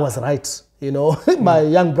 I was right. You know, my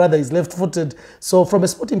young brother is left-footed. So from a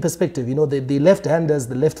sporting perspective, you know, the left-handers,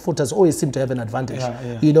 the left-footers always seem to have an advantage.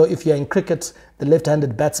 You know, if you're in cricket, the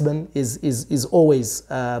left-handed batsman is always,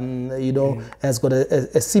 you know, has got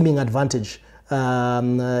a seeming advantage.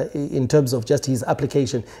 In terms of just his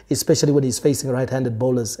application, especially when he's facing right-handed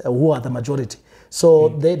bowlers, who are the majority. So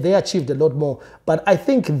they achieved a lot more. But I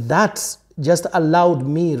think that just allowed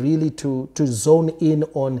me really to zone in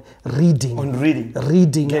on reading.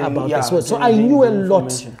 Reading about this world. So I knew a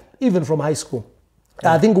lot, even from high school.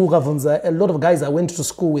 I think a lot of guys I went to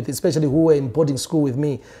school with, especially who were in boarding school with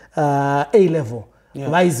me, A-level.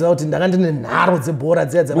 Because I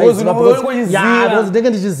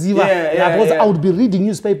would be reading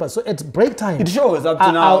newspapers. So at break time, it shows up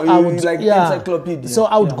to now. I would like encyclopedia. So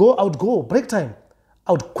I would go break time.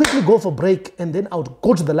 I would quickly go for break, and then I would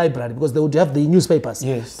go to the library because they would have the newspapers.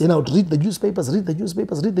 Then I would read the newspapers, read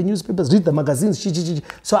the magazines.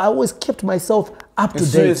 So I always kept myself up to date.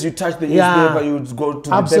 As soon as you touch the newspaper, you would go to the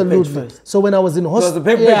back page first. So when I was in hostel,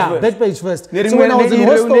 back page first. So when I was in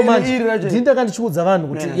hostel,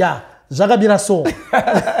 Jagamira so.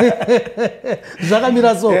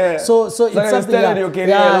 So it's something.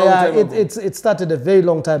 It started a very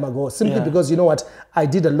long time ago. Simply because, you know what, I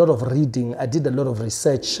did a lot of reading, I did a lot of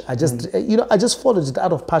research. I just I just followed it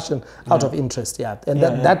out of passion, out of interest. And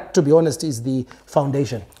that to be honest is the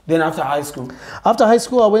foundation. Then after high school? After high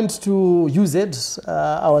school, I went to UZ.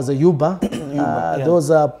 I was a Yuba.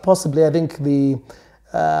 Those are possibly, I think, the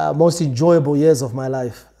most enjoyable years of my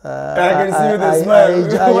life. I can see with a smile.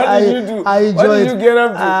 What did you do? What did you get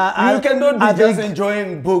up to? You cannot be just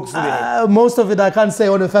enjoying books today. Most of it I can't say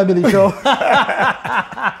on a family show. Well,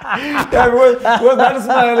 that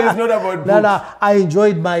smile is not about books. No, I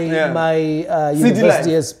enjoyed my university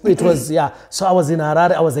years. It was, So I was in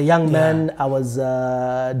Harare. I was a young man. I was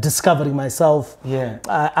discovering myself.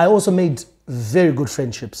 I also made very good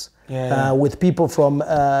friendships. With people from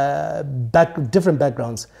different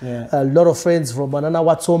backgrounds. A lot of friends from Banana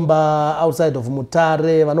Watsomba, outside of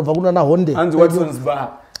Mutare, Honde. And Watson's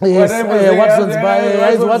Bar. Yes,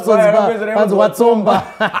 Watsomba.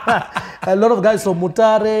 A lot of guys from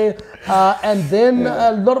Mutare, and then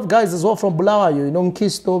a lot of guys as well from Bulawayo, you know,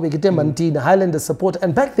 Nkisto, Vekite Mantina, Highlander support.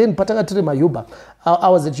 And back then, Patangatiri Mayuba. I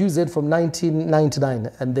was at UZ from 1999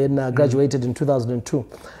 and then graduated in 2002.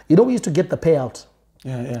 You know, we used to get the payout.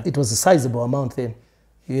 It was a sizable amount then.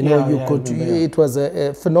 You know, it was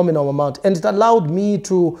a phenomenal amount. And it allowed me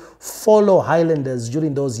to follow Highlanders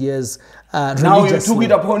during those years Now you took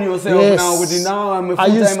it upon yourself. Yes. Now I'm a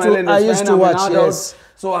full-time Highlanders I used to watch, yes.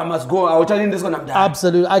 So I must go. I will tell you this one, I'm done.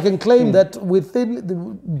 Absolutely. I can claim that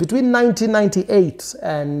between 1998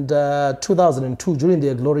 and 2002, during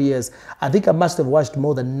their glory years, I think I must have watched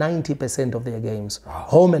more than 90% of their games,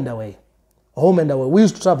 home and away. Home and away. We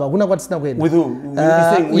used to travel. With who?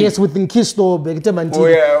 Yes, with Nkisto. Oh,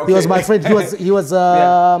 yeah, okay. He was my friend. He was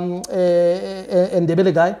a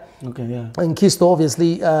Ndebele guy. Okay, yeah. Nkisto,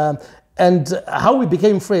 obviously. And how we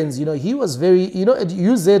became friends, you know, he was very, you know,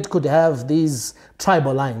 UZ could have these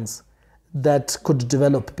tribal lines that could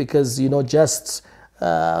develop because, you know, just,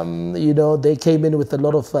 you know, they came in with a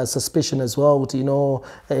lot of suspicion as well, with, you know,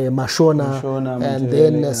 Mashona and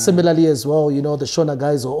then similarly as well, you know, the Shona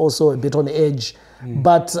guys are also a bit on edge.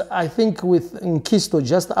 But I think with Nkisto,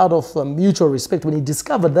 just out of mutual respect, when he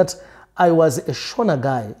discovered that I was a Shona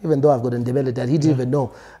guy, even though I've got Ndebele that he didn't even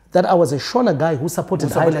know, that I was a Shona guy who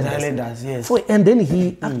supported Highlanders. Yes. And then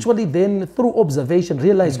he actually then, through observation,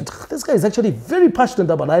 realized this guy is actually very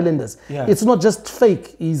passionate about Highlanders. Yeah. It's not just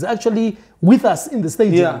fake. He's actually with us in the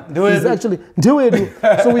stadium. Yeah. He's actually so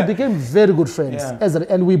we became very good friends. Yeah.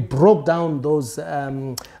 And we broke down those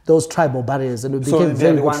tribal barriers and we became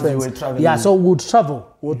very good friends. Yeah, so we'd travel.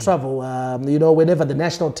 You know, whenever the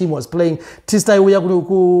national team was playing, Tista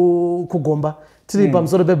Kugomba. Yeah,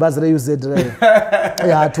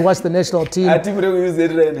 to watch the national team.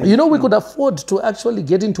 You know, we could afford to actually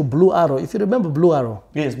get into Blue Arrow. If you remember Blue Arrow,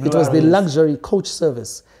 yes, it was the luxury coach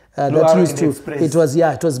service that used to. It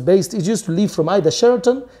was based. It used to leave from either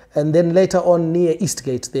Sheraton and then later on near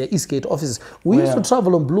Eastgate, the Eastgate offices. We used to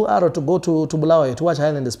travel on Blue Arrow to go to Bulawayo to watch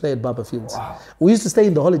Highlanders play at Barber Fields. Wow. We used to stay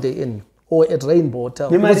in the Holiday Inn or at Rainbow Hotel.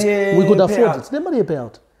 We could afford it.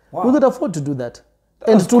 Payout. Wow. We could afford to do that.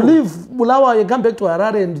 And to leave Bulawayo, come back to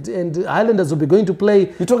Harare and Highlanders will be going to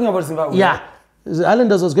play. You're talking about Zimbabwe? Yeah.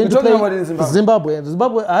 Highlanders was going to play Zimbabwe.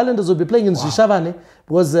 Highlanders will be playing in Shishavane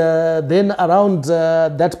because then around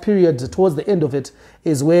that period, towards the end of it,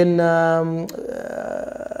 is when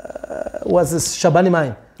was this Shabani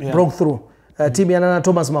mine broke through. Team Yanana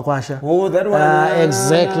Thomas Makwasha. Oh, that one.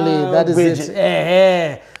 Exactly. That is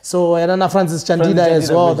it. So Yanana Francis Chandida as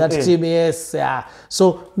well. That team, yes. Yeah.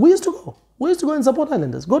 So we used to go. We used to go and support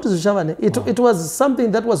Highlanders. Go to Shishavane. It was something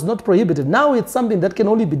that was not prohibited. Now it's something that can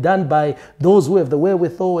only be done by those who have the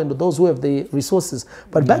wherewithal and those who have the resources.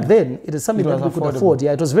 But back then, it is something that we could afford.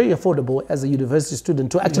 Yeah, it was very affordable as a university student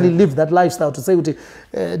to actually live that lifestyle. To say,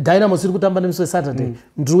 Dynamo siri kutamba nemswe Saturday,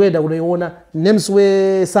 ndruenda kunoiona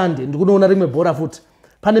nemswe Sunday, ndikunoona rimwe bhora futi.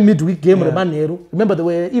 Pane midweek game remanheru. Remember there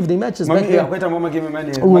were evening matches back then. We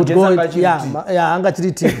would go,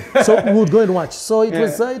 so we would go and watch. So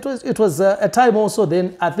it was a time also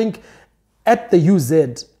then. I think at the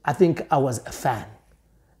UZ, I think I was a fan.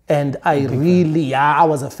 And I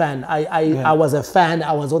was a fan. I was a fan.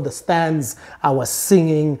 I was on the stands. I was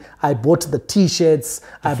singing. I bought the T-shirts.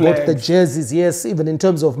 I bought the jerseys. Yes, even in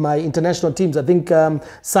terms of my international teams. I think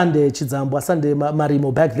Sunday Chizambwa, Sunday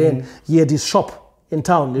Marimo back then, he had his shop in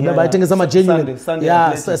town. Remember, I think it's genuine. Sunday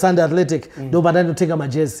Athletic. Nobody had to take my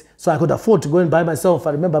jersey. So I could afford to go and buy myself.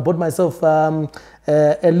 I remember I bought myself a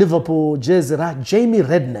Liverpool jersey, Jamie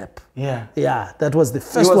Redknapp. Yeah, that was the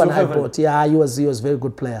first one I bought. Yeah, he was a very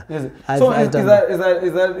good player. So is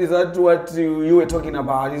that what you were talking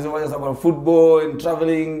about? Is it about football and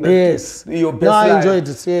traveling? Yes. Your best life. I enjoyed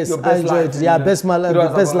it. Yes, I enjoyed it. Yeah, best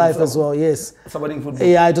life as well. Yes. Supporting football.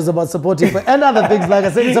 Yeah, it was about supporting and other things. Like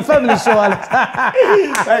I said, it's a family show, Alex.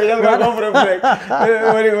 Go for a break.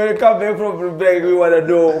 When you come back from the break, we want to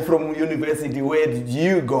know from university, where did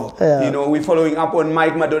you go? Yeah. You know, we're following up on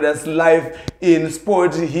Mike Madoda's life in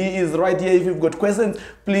sport. He is right here. If you've got questions,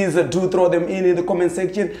 please do throw them in the comment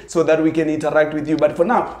section so that we can interact with you. But for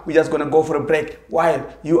now, we're just going to go for a break while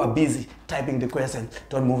you are busy typing the questions.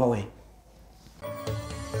 Don't move away.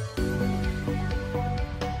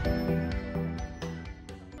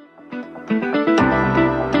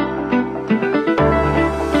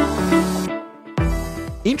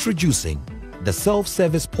 Introducing the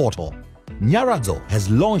self-service portal. Nyaradzo has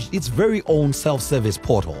launched its very own self-service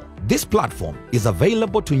portal. This platform is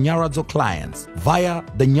available to Nyaradzo clients via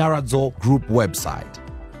the Nyaradzo Group website.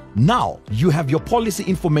 Now you have your policy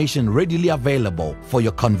information readily available for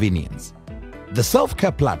your convenience. The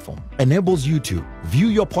self-care platform enables you to view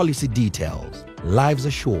your policy details, lives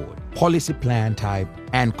assured, policy plan type,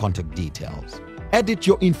 and contact details. Edit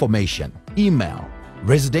your information, email,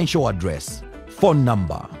 residential address, phone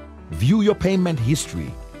number, view your payment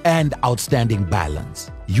history, and outstanding balance.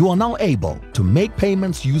 You are now able to make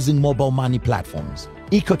payments using mobile money platforms,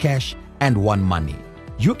 EcoCash, and One Money.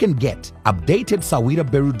 You can get updated Sawira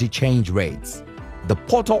Beruti change rates. The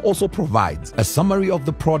portal also provides a summary of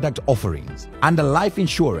the product offerings under life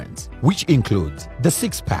insurance, which includes the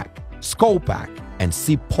 6-pack, Skull Pack, and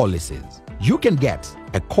SIP policies. You can get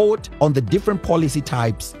a quote on the different policy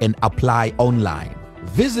types and apply online.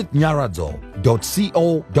 Visit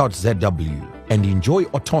nyaradzo.co.zw and enjoy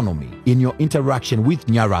autonomy in your interaction with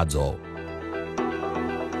Nyaradzo.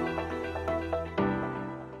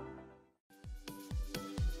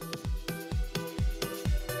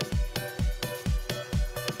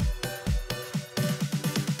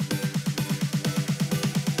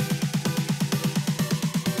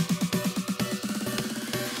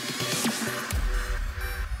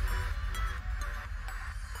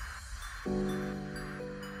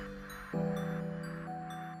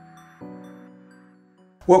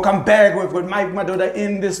 Welcome back. We've got Mike Madoda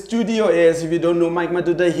in the studio. Yes, if you don't know Mike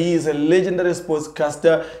Madoda, he is a legendary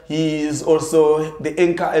sportscaster. He is also the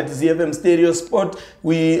anchor at ZFM Stereo Sport.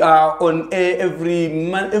 We are on air every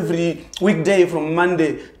weekday from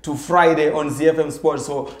Monday to Friday on ZFM Sport.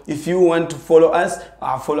 So if you want to follow us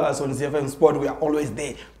on ZFM Sport. We are always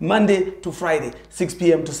there, Monday to Friday, 6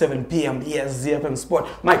 p.m. to 7 p.m. Yes, ZFM Sport.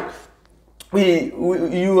 Mike,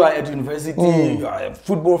 you are at university, you are a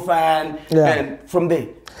football fan, and from there.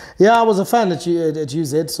 Yeah, I was a fan at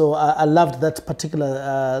UZ, so I loved that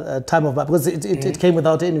particular time of my, because it came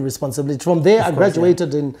without any responsibility. From there, I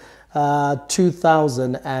graduated in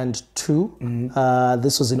 2002.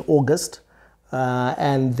 This was in August.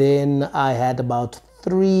 And then I had about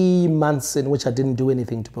 3 months in which I didn't do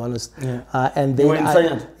anything, to be honest. And then you were in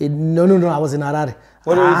Sanyat? No, I was in Harare.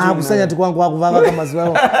 What were you doing? I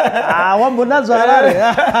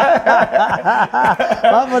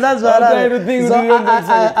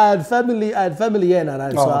had family here in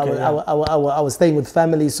Harare, so I was staying with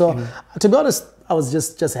family. So to be honest, I was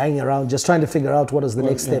just hanging around, just trying to figure out what was the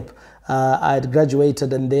next step. I had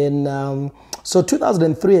graduated, and then so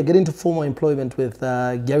 2003 I get into formal employment with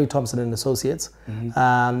Gary Thompson and Associates,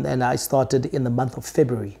 and I started in the month of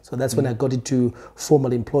February. So that's when I got into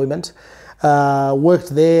formal employment.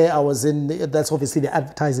 Worked there. I was in, that's obviously the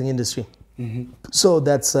advertising industry. So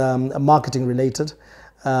that's marketing related.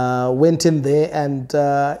 Went in there, and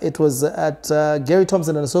it was at Gary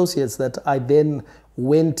Thompson and Associates that I then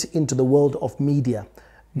went into the world of media,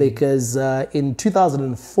 because in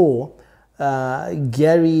 2004,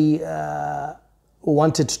 Gary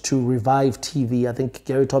wanted to revive TV. I think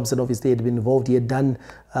Gary Thompson obviously had been involved. He had done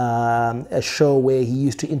a show where he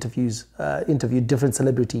used to interview different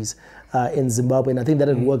celebrities in Zimbabwe, and I think that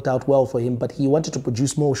had worked out well for him, but he wanted to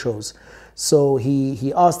produce more shows. So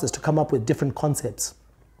he asked us to come up with different concepts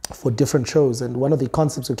for different shows, and one of the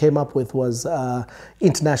concepts we came up with was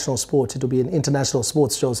international sport. It would be an international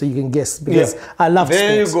sports show, so you can guess, because I love sports.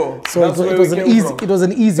 There you go. So it was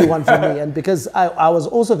an easy one for me, and because I was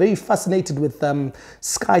also very fascinated with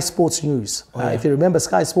Sky Sports News. If you remember,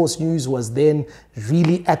 Sky Sports News was then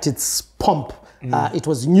really at its pomp. It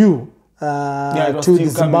was new. To the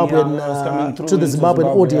Zimbabwean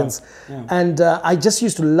audience, and I just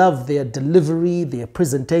used to love their delivery, their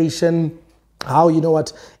presentation, how, you know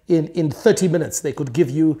what, in 30 minutes they could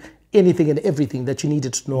give you anything and everything that you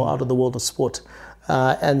needed to know out of the world of sport.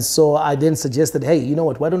 And so I then suggested, hey, you know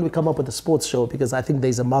what, why don't we come up with a sports show, because I think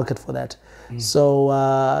there's a market for that. So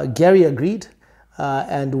Gary agreed,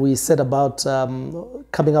 and we set about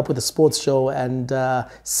coming up with a sports show and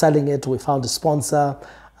selling it. We found a sponsor.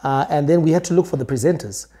 And then we had to look for the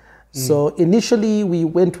presenters. So initially we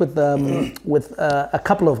went with a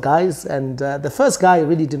couple of guys, and the first guy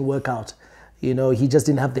really didn't work out. You know, he just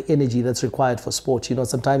didn't have the energy that's required for sports. You know,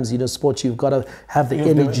 sometimes, you know, sports, you've got to have the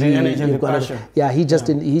energy. He just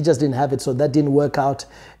didn't have it, so that didn't work out.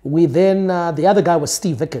 We then the other guy was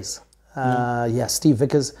Steve Vickers. Steve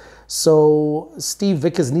Vickers. So Steve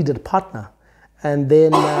Vickers needed a partner. And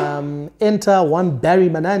then enter one Barry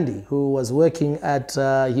Manandi, who was working at,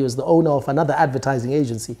 he was the owner of another advertising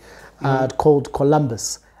agency called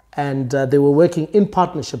Columbus. And they were working in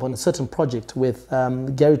partnership on a certain project with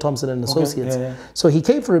Gary Thompson and Associates. So he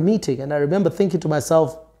came for a meeting, and I remember thinking to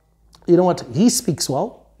myself, you know what, he speaks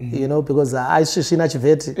well. You know, because I So I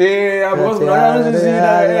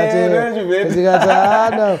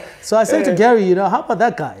said to Gary, you know, how about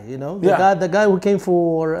that guy? You know, the guy who came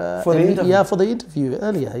for the interview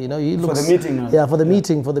earlier. You know, he looks for the meeting now. For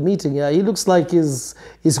the meeting. Yeah, he looks like he's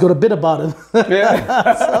got a bit about him.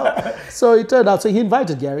 So it turned out. So he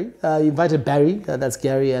invited Gary. He invited Barry. That's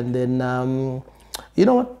Gary, and then you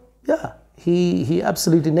know what? Yeah, he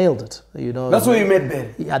absolutely nailed it. You know, that's where you met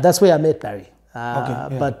Barry. Yeah, that's where I met Barry.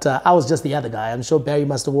 But I was just the other guy. I'm sure Barry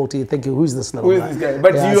must have walked in thinking, who's this little guy? Who is this guy?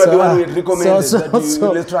 But you are the one who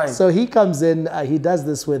recommended let's try. So he comes in, he does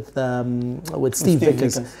this with Steve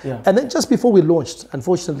Vickers. Yeah. And then just before we launched,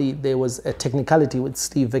 unfortunately, there was a technicality with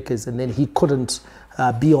Steve Vickers, and then he couldn't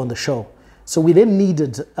be on the show. So we then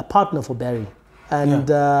needed a partner for Barry. And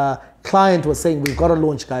client was saying, we've got to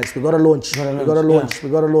launch, guys. We've got to launch. We've got to launch.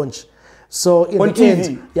 We've got to launch. So in the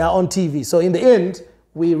end, on TV. So in the end,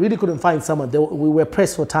 we really couldn't find someone. We were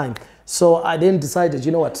pressed for time. So I then decided,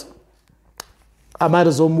 you know what? I might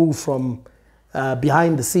as well move from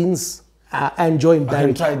behind the scenes and join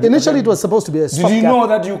Barry. Initially, it was supposed to be a stopgap. Did you know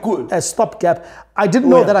that you could? A stopgap. I didn't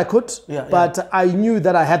know that I could, but I knew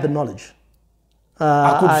that I had the knowledge.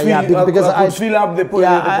 I could fill up the position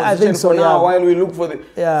I think so, now while we look for the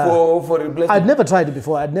for replacement. I'd never tried it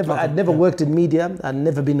before. I'd never worked in media. I'd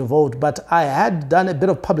never been involved, but I had done a bit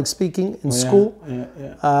of public speaking in school.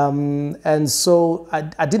 And so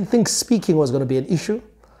I didn't think speaking was going to be an issue.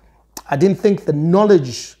 I didn't think the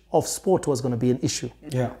knowledge of sport was going to be an issue.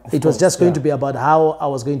 It was just going to be about how I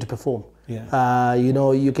was going to perform. You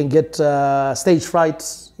know, you can get stage fright,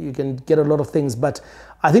 you can get a lot of things, but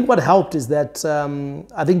I think what helped is that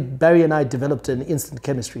I think Barry and I developed an instant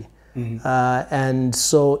chemistry. And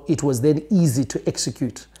so it was then easy to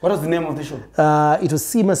execute. What was the name of the show? It was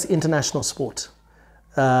Seamus International Sport.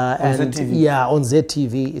 On ZTV? Yeah, on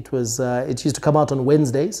ZTV. It was. It used to come out on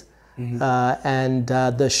Wednesdays. And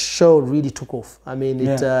the show really took off. I mean,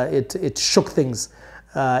 it shook things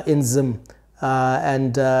in Zim.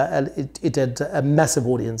 And it had a massive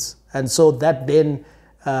audience. And so that then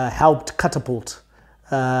helped catapult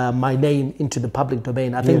my name into the public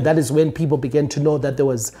domain. I think that is when people began to know that there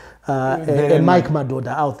was a Mike Madoda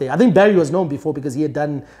out there. I think Barry was known before because he had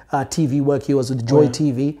done TV work. He was with Joy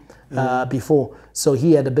TV before. So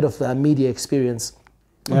he had a bit of media experience.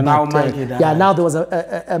 And now Mike now there was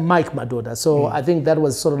a Mike Madoda. So I think that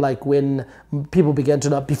was sort of like when people began to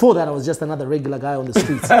know. Before that, I was just another regular guy on the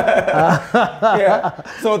streets.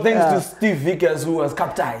 So thanks to Steve Vickers, who was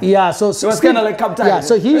captain. So he was kind of like captain.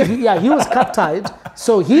 So he was captain.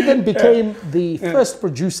 So he then became the first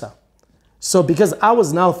producer. So because I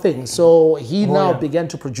was now thing, so he now began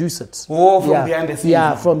to produce it. From behind the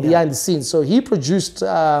scenes. From behind the scenes. So he produced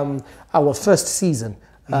our first season.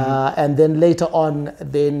 And then later on,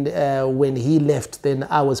 then when he left, then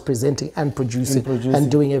I was presenting and producing and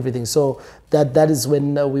doing everything. So that is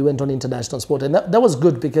when we went on international sport. And that was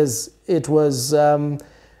good because it was,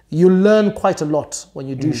 you learn quite a lot when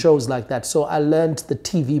you do shows like that. So I learned the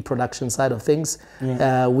TV production side of things,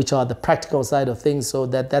 which are the practical side of things. So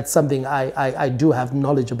that's something I do have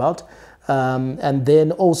knowledge about. And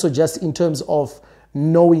then also just in terms of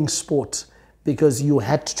knowing sport, because you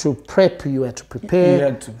had to prep, you had to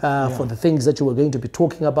prepare for the things that you were going to be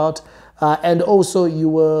talking about. And also you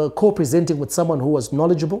were co-presenting with someone who was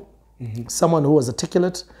knowledgeable, someone who was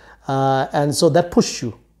articulate. And so that pushed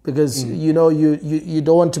you because, you know, you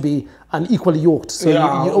don't want to be unequally yoked. So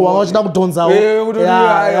yes,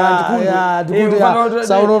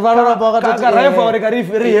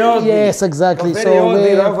 exactly.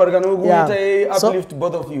 Uplift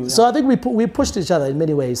both of you. So I think we pushed each other in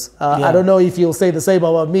many ways. I don't know if you'll say the same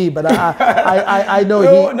about me, but I know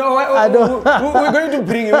we're going to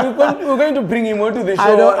bring him. We're going to bring him onto the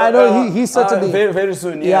show. I know he certainly very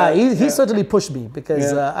soon. He certainly pushed me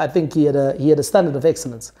because I think he had a standard of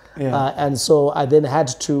excellence, and so I then had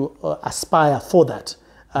to aspire for that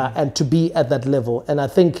and to be at that level. And I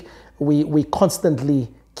think we constantly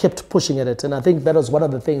kept pushing at it, and I think that was one of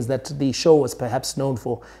the things that the show was perhaps known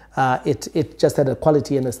for. It just had a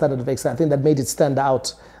quality and a standard of excellence. I think that made it stand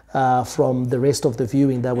out from the rest of the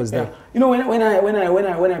viewing that was there. You know, when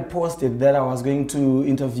I posted that I was going to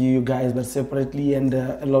interview you guys, but separately, and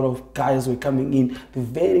a lot of guys were coming in, the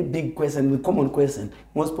very big question, the common question,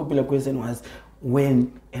 most popular question was,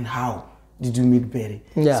 when and how did you meet Barry?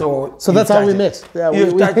 So that's how we met.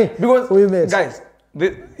 Because we met. Guys,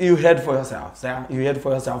 you heard for yourselves. You heard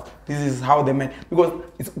for yourself. This is how they met, because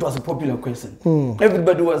it was a popular question.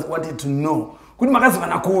 Everybody wanted to know. But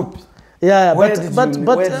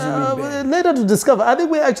later to discover, I think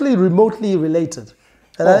we're actually remotely related.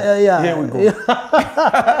 Here we go.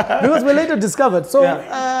 Because we later discovered. So,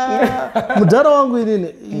 Mudara wangu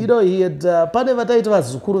you know, he had pane vataita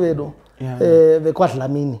vazukuru vedu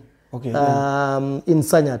vekwatlamini in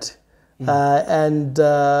Sanyati. And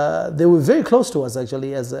they were very close to us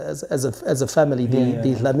actually as a family,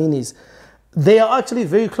 the Laminis. They are actually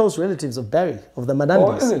very close relatives of Barry, of the Manandis.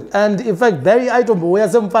 Oh, is it? And in fact, Barry aitomboya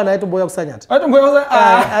semfana aitomboya kusanyata.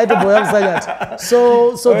 Aitomboya kusanyata.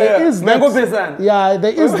 So there is that. Yeah,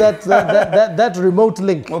 there is that remote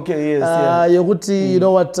link. Okay, yes, you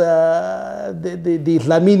know what? The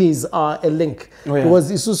Dlaminis are a link.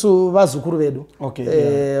 Because isusu vazukuru vedu. Okay.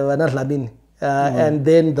 Vana Dlamini. And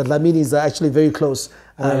then the Dlaminis are actually very close.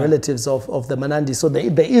 Relatives of the Manandi. So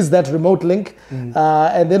there is that remote link.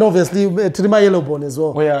 And then obviously Trima Yellowbone as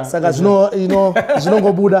well. Saka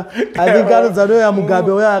Zino Buddha. I think Zanoya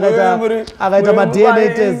Mugabe agaita ma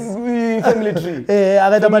DNA test. Family tree.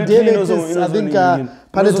 Agaita ma DNA test. I think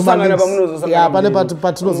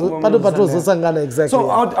exactly. So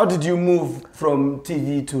how did you move from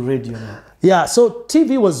TV to radio now? Yeah, so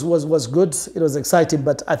TV was good. It was exciting,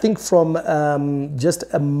 but I think from just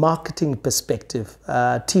a marketing perspective,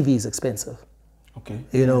 TV is expensive. Okay.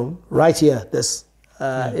 You know, right here, this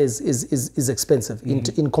is expensive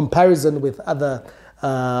in comparison with other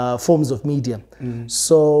forms of media.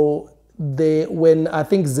 So when I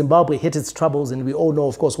think Zimbabwe hit its troubles, and we all know,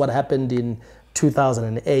 of course, what happened in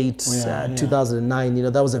 2008, 2009, you know,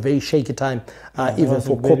 that was a very shaky time, even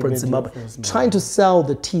for corporate Zimbabwe. Trying to sell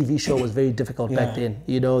the TV show was very difficult back then.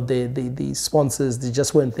 You know, the sponsors, they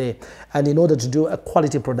just weren't there. And in order to do a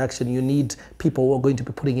quality production, you need people who are going to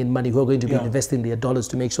be putting in money, who are going to be investing their dollars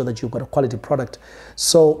to make sure that you've got a quality product.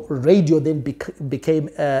 So radio then became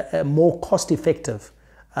a more cost-effective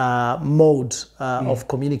mode of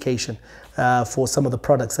communication. For some of the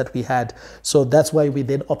products that we had. So that's why we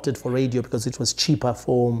then opted for radio, because it was cheaper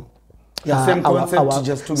for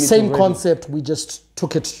same concept, we just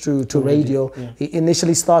took it to radio. It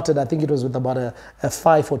initially started, I think it was with about a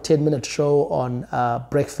 5 or 10 minute show on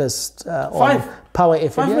breakfast on Power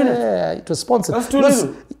FM. 5 minutes? Yeah, it was sponsored. That's too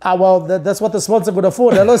little. Well, that's what the sponsor could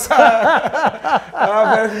afford. 5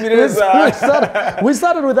 minutes. We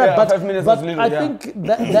started with that, 5 minutes but was little, I think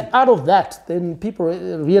that out of that, then people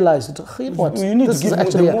realized, you know what, you need to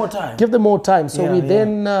give them more time. Give them more time. So we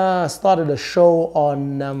then started a show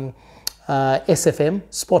on SFM,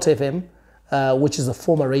 Sport FM, which is a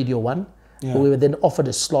former Radio 1. We were then offered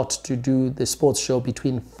a slot to do the sports show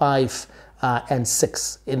between 5 and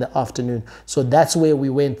 6 in the afternoon. So that's where we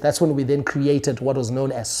went. That's when we then created what was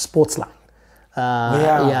known as Sportsline.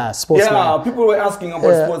 Sportsline. People were asking about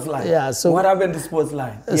Sportsline. So what happened to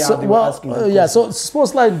Sportsline? So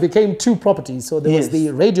Sportsline became two properties. So there was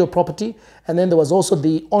the radio property, and then there was also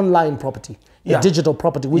the online property, the digital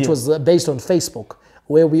property, which was based on Facebook,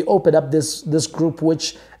 where we opened up this group,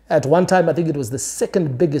 which at one time, I think it was the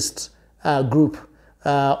second biggest group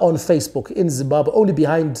on Facebook in Zimbabwe, only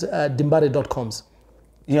behind Dimbare.coms.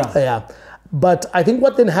 But I think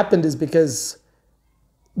what then happened is because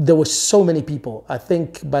there were so many people. I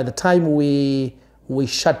think by the time we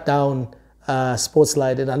shut down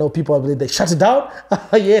Sportsline, and I know people believe they shut it down.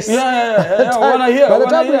 Yes. By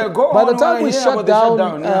the time we shut down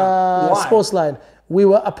Sportsline, we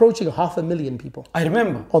were approaching 500,000 people. I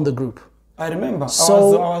remember. On the group. I remember.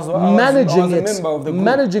 So I was a member of the group.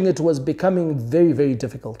 Managing it was becoming very, very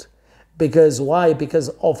difficult. Because why? Because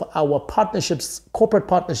of our partnerships, corporate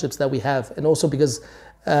partnerships that we have, and also because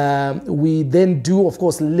we then do, of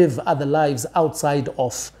course, live other lives outside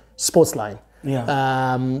of Sportsline.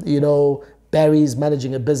 You know, Barry's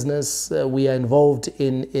managing a business. We are involved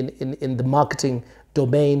in the marketing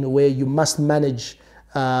domain, where you must manage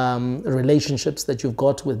relationships that you've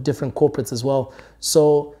got with different corporates as well.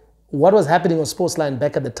 So what was happening on Sportsline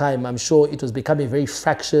back at the time, I'm sure it was becoming very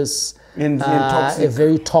fractious,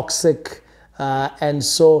 very toxic. And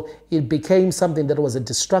so it became something that was a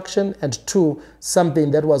distraction, and two,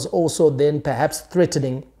 something that was also then perhaps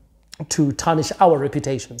threatening to tarnish our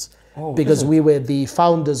reputations. Because we were the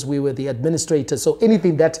founders, we were the administrators. So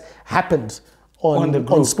anything that happened on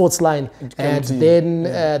Sportsline and then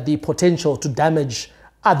the potential to damage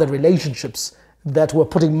other relationships that were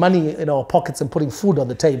putting money in our pockets and putting food on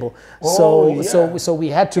the table. So we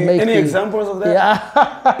had to make examples of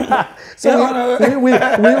that? We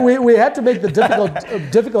had to make the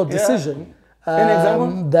difficult decision.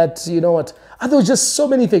 That, you know what, there were just so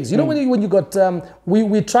many things. You know, when you got,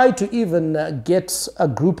 we tried to even get a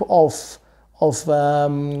group of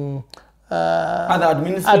other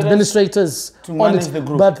administrators to manage the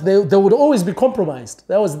group, but they would always be compromised.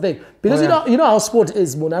 That was the thing, because you know how sport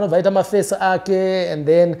is. And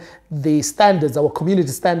then the standards, our community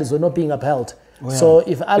standards, were not being upheld. So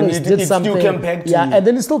if Alex did something, and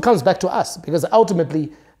then it still comes back to us, because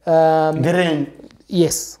ultimately,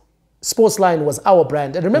 yes, Sportsline was our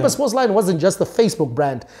brand. And remember, Sportsline wasn't just the Facebook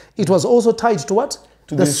brand; it was also tied to what?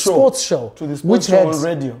 the sports show, which had on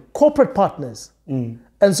radio. corporate partners.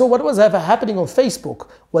 And so what was happening on Facebook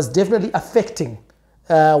was definitely affecting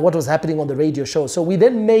what was happening on the radio show. So we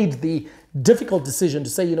then made the difficult decision to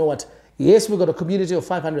say, you know what, yes, we've got a community of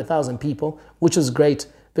 500,000 people, which was great,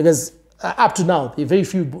 because up to now, there are very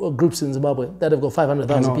few groups in Zimbabwe that have got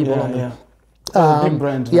 500,000 people on them. Big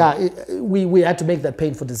brand. We had to make that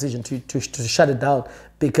painful decision to shut it down,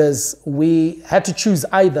 because we had to choose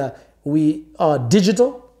either we are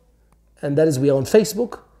digital, and that is we are on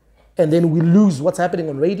Facebook, and then we lose what's happening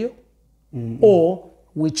on radio, or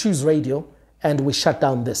we choose radio and we shut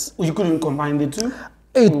down this. You couldn't combine the two?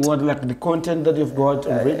 Like the content that you've got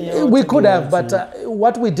on radio? We could have, but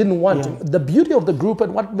what we didn't want, the beauty of the group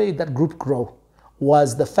and what made that group grow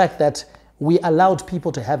was the fact that we allowed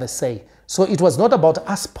people to have a say. So it was not about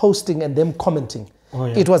us posting and them commenting.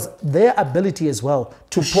 It was their ability as well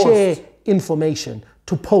to share information,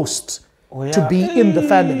 to post, to be in the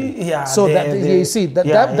family. You see,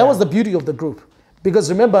 that was the beauty of the group.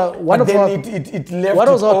 Because remember, one of our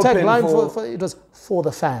tagline for it was for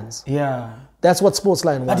the fans. That's what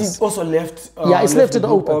Sportsline was. But it also left. It's left it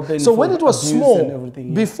open. So when it was small,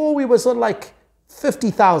 before we were sort of like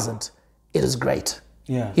 50,000, it was great.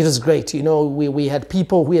 It was great. You know, we had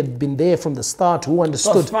people who had been there from the start who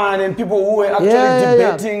understood. It was fun, and people who were actually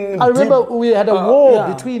debating. I remember we had a war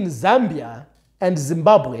between Zambia and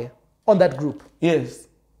Zimbabwe on that group. Yes.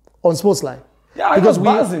 On Sportsline. Yeah, because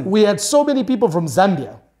we had so many people from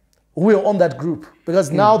Zambia who were on that group, because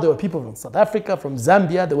now there were people from South Africa, from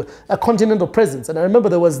Zambia, there were a continental presence. And I remember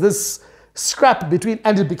there was this scrap between,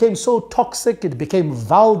 and it became so toxic, it became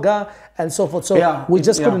vulgar and so forth. So we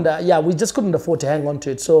just couldn't afford to hang on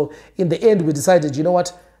to it. So in the end, we decided, you know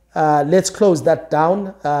what, let's close that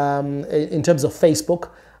down in terms of Facebook.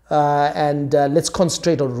 And let's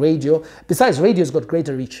concentrate on radio. Besides, radio's got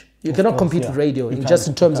greater reach. You cannot compete with radio in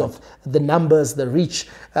terms of the numbers, the reach.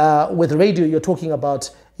 With radio, you're talking about,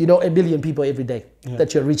 you know, 1 million people every day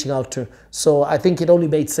that you're reaching out to. So I think it only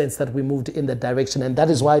made sense that we moved in that direction, and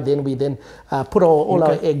that is why then we put all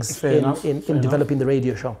our eggs in developing the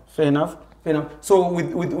radio show. Fair enough. So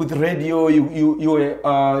with radio,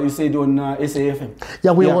 you said on SAFM.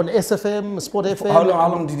 Yeah, we were on SFM, Sport FM. How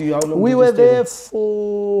long did you? We were there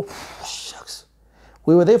for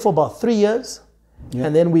we were there for about 3 years,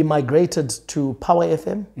 and then we migrated to Power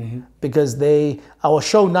FM because our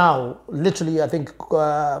show now literally, I think.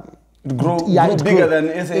 It grew bigger than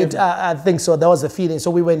SAFM. I think so. That was the feeling. So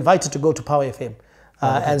we were invited to go to Power FM,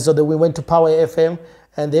 and so then we went to Power FM.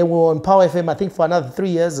 And then we were on Power FM, I think, for another 3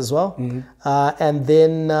 years as well. And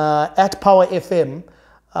then at Power FM,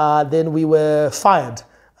 then we were fired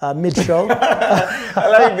mid-show. I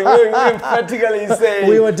like the way we emphatically say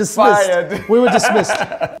we were dismissed. Fired. We were dismissed.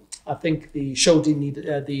 I think the show didn't need,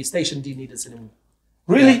 the station didn't need us anymore.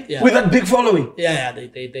 Really? Yeah. With that big following? Yeah.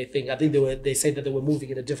 They said that they were moving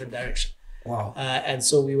in a different direction. Wow. And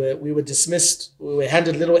so we were dismissed. We were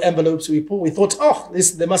handed little envelopes. We thought,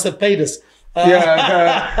 they must have paid us. Go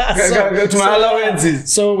to my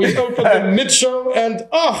allowances. So we opened the mid-show and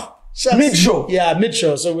mid-show? Yeah,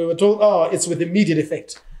 mid-show. So we were told, it's with immediate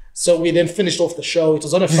effect. So we then finished off the show. It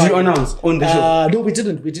was on a Friday. Did you announce on the show? No, we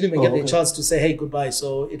didn't. We didn't even get the chance to say, hey, goodbye.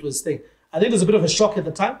 So it was thing. I think it was a bit of a shock at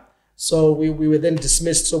the time. So we were then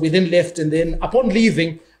dismissed. So we then left, and then upon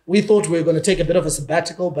leaving, we thought we were going to take a bit of a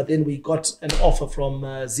sabbatical, but then we got an offer from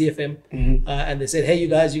ZFM, and they said, hey, you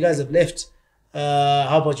guys have left.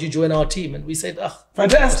 How about you join our team? And we said,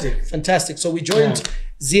 fantastic. So we joined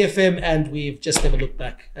ZFM, and we've just never looked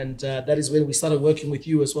back. And that is when we started working with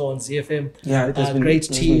you as well on ZFM. Yeah, it has been great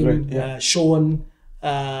team. Great. Yeah. Sean,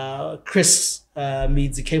 Chris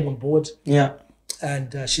Meads came on board. Yeah.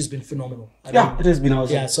 And she's been phenomenal. It has been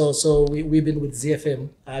awesome. Yeah, so we've been with ZFM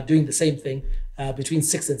doing the same thing between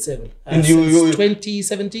 6 and 7 and since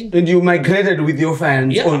 2017. And you migrated with your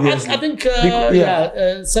fans. Yeah, I think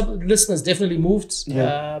some listeners definitely moved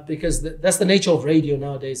because that's the nature of radio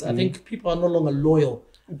nowadays. I think people are no longer loyal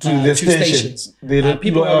to stations.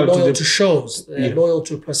 People are loyal to shows. They're loyal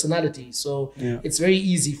to personality. So it's very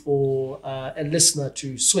easy for a listener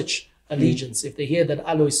to switch allegiance. If they hear that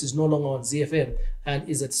Alois is no longer on ZFM and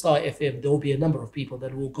is at Star FM, there will be a number of people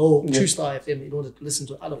that will go to Star FM in order to listen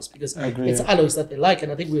to Alois, because it's Alois that they like.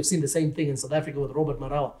 And I think we've seen the same thing in South Africa with Robert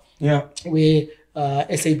Marawa, where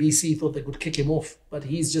SABC thought they could kick him off, but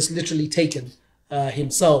he's just literally taken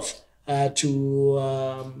himself to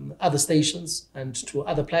other stations and to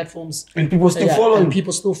other platforms. And people still follow him.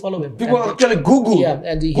 People still follow him. People actually Google. Yeah,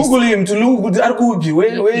 and Google him to look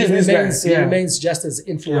where is this guy? He remains just as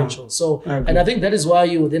influential. So, and I think that is why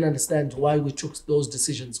you will then understand why we took those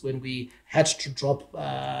decisions when we had to drop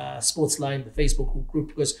Sportsline, the Facebook group,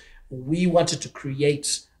 because we wanted to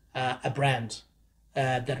create a brand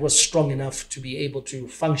that was strong enough to be able to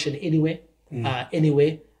function anywhere,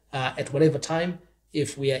 at whatever time.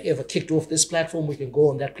 If we are ever kicked off this platform, we can go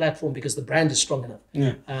on that platform because the brand is strong enough.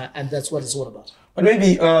 And that's what it's all about. But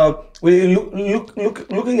maybe we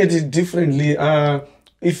looking at it differently.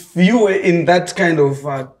 If you were in that kind of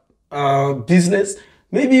business,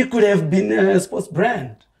 maybe you could have been a sports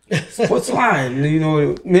brand. Sportsline, you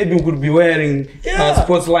know, maybe we could be wearing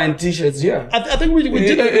Sportsline t-shirts. I think we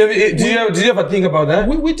did. Did you ever think about that?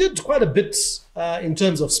 We did quite a bit in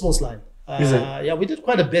terms of Sportsline. Yeah, we did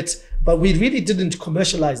quite a bit, but we really didn't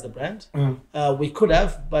commercialize the brand. We could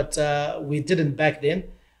have, but we didn't back then.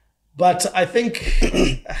 But I think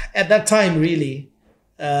at that time, really,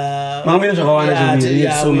 we had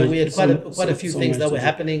quite a few things that were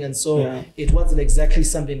happening, and so it wasn't exactly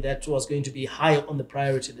something that was going to be high on the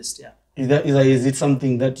priority list. Yeah. Is it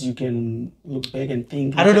something that you can look back and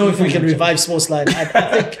think? I don't know if we can revive Sportsline.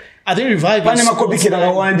 I think reviving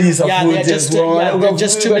Sportsline. They're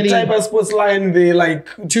just too many. Type of Sportsline, they like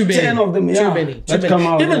too many. 10 of them. Too many.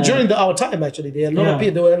 Even during our time, actually, there are a lot of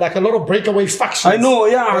people. There were like a lot of breakaway factions. I know.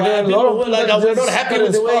 Yeah, people were like, we're not happy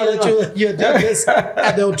with the way that you're doing this,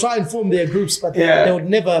 and they'll try and form their groups, but they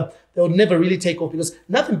would never really take off because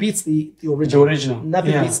nothing beats the original.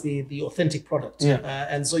 Nothing beats the authentic product.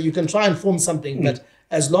 And so you can try and form something, but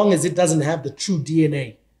as long as it doesn't have the true DNA,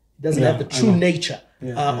 it doesn't have the true nature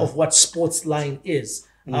of what Sportsline is.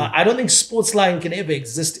 I don't think Sportsline can ever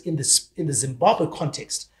exist in the Zimbabwe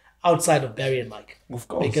context outside of Barry and Mike. Of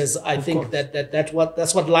course. Because I think that's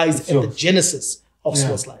what lies in the genesis of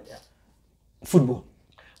Sportsline. Football.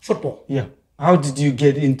 Yeah. How did you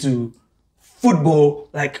get into football,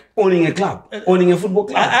 like owning a club, owning a football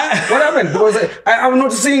club? What happened? Because I'm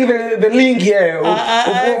not seeing the link here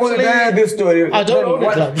of this story. I don't own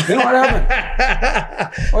a club. You know what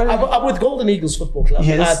happened? I'm with Golden Eagles Football Club.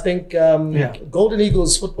 Yes. I think Golden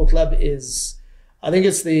Eagles Football Club I think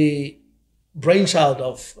it's the brainchild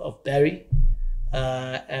of Barry.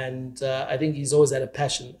 And I think he's always had a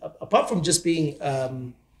passion. Apart from just being,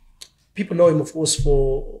 people know him, of course,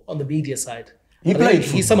 on the media side.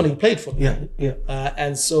 He's someone who played for me.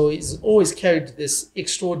 And so he's always carried this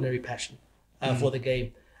extraordinary passion for the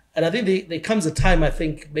game. And I think there comes a time, I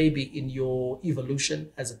think, maybe in your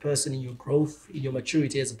evolution as a person, in your growth, in your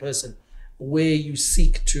maturity as a person, where you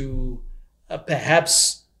seek to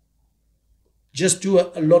perhaps just do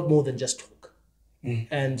a lot more than just talk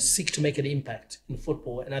and seek to make an impact in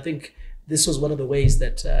football. And I think this was one of the ways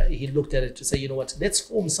that he looked at it to say, you know what, let's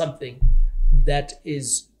form something that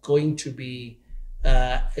is going to be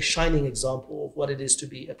a shining example of what it is to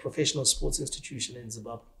be a professional sports institution in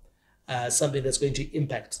Zimbabwe. Something that's going to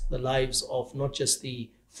impact the lives of not just the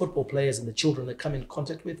football players and the children that come in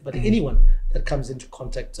contact with, but anyone that comes into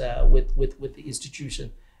contact with the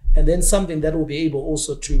institution. And then something that will be able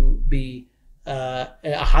also to be a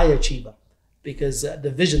high achiever, because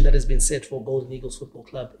the vision that has been set for Golden Eagles Football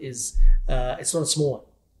Club is it's not a small one.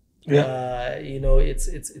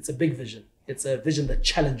 It's a big vision. It's a vision that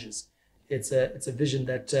challenges. It's a vision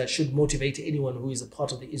that should motivate anyone who is a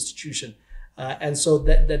part of the institution. And so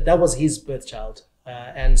that was his birth child.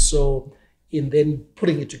 And so in then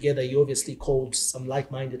putting it together, he obviously called some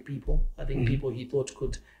like-minded people. I think people he thought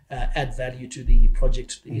could add value to the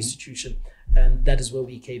project, to the institution. And that is where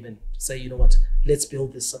we came in to say, you know what, let's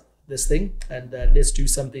build this thing and let's do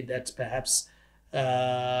something that perhaps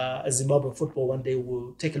Zimbabwean football one day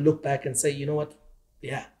will take a look back and say, you know what,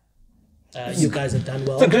 you guys have done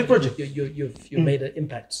well. It's a great project. You've made an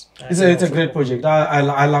impact. It's a great project.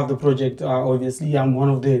 I love the project. Obviously, I'm one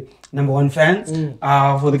of the #1 fans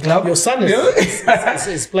for the club. Your son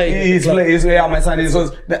is playing. My son is.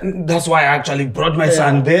 That's why I actually brought my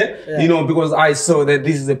son there. Yeah. Because I saw that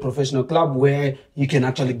this is a professional club where you can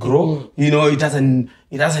actually grow. It doesn't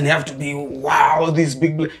have to be this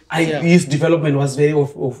big. His development was very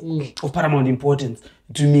of paramount importance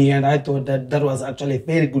to me, and I thought that was actually a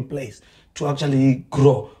very good place to actually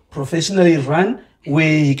grow, professionally run,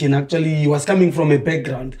 where he was coming from a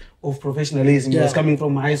background of professionalism. He was coming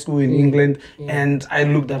from high school in England, and I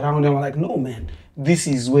looked around and I'm like, no man, this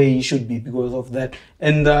is where he should be because of that.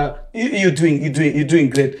 And you're doing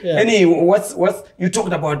great. Yeah. Anyway, you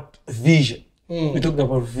talked about vision. You talked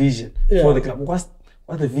about vision for the club.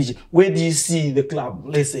 What's the vision? Where do you see the club?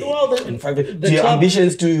 Let's say in 5 years. Do you have club,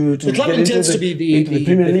 ambitions to the club get intends into to be the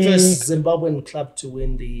Premier League? first Zimbabwean club to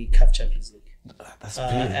win the CAF Champions League. That's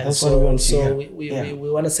brilliant. And That's so, what we want to so hear.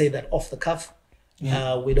 we want to say that off the cuff.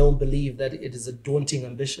 We don't believe that it is a daunting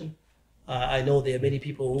ambition. I know there are many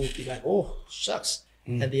people who will be like, oh, shucks.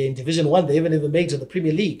 And they're in Division 1, they haven't even made it to the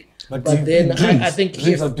Premier League. But then I think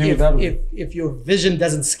if your vision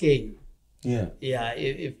doesn't scare you,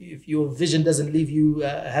 if your vision doesn't leave you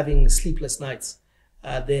having sleepless nights,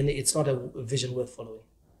 then it's not a vision worth following.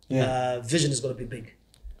 Vision is going to be big.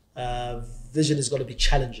 Vision is going to be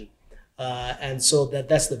challenging. And so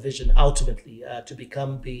that's the vision ultimately, to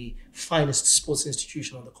become the finest sports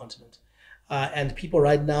institution on the continent. And people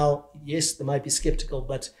right now, yes, they might be skeptical,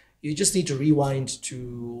 but you just need to rewind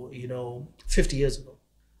to 50 years ago,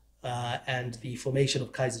 and the formation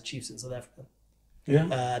of Kaizer Chiefs in South Africa.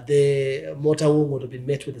 The Motawung would have been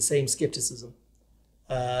met with the same skepticism.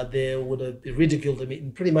 They would have ridiculed them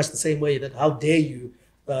in pretty much the same way that how dare you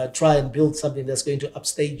try and build something that's going to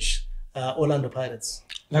upstage Orlando Pirates.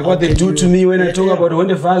 Like what they do to me when I talk about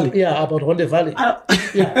Honde Valley. Yeah, about Honde Valley.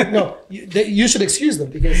 No, you should excuse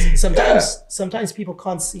them because sometimes people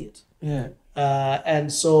can't see it.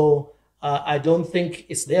 And so I don't think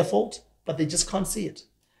it's their fault, but they just can't see it.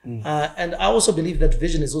 And I also believe that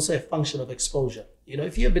vision is also a function of exposure.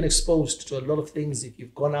 If you have been exposed to a lot of things, if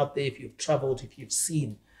you've gone out there, if you've traveled, if you've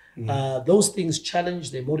seen, those things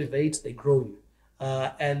challenge, they motivate, they grow you.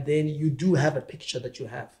 And then you do have a picture that you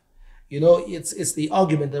have. It's the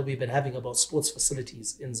argument that we've been having about sports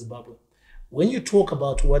facilities in Zimbabwe. When you talk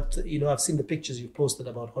about what, I've seen the pictures you've posted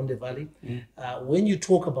about Honde Valley. When you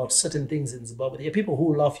talk about certain things in Zimbabwe, there are people who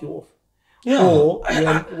will laugh you off. Or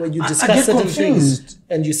when you discuss certain things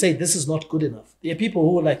and you say, this is not good enough. There are people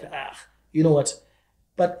who are like, you know what?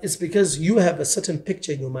 But it's because you have a certain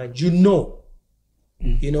picture in your mind. You know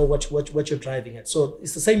what you're driving at. So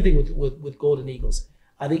it's the same thing with Golden Eagles.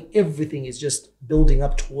 I think everything is just building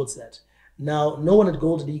up towards that. Now, no one at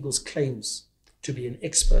Golden Eagles claims to be an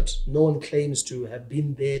expert. No one claims to have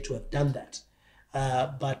been there, to have done that.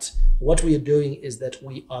 But what we are doing is that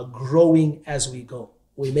we are growing as we go.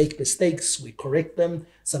 We make mistakes, we correct them.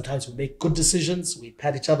 Sometimes we make good decisions. We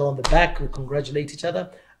pat each other on the back, we congratulate each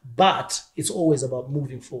other. But it's always about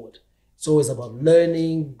moving forward. It's always about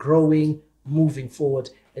learning, growing, moving forward,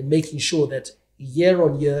 and making sure that year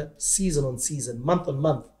on year, season on season, month on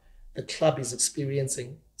month, the club is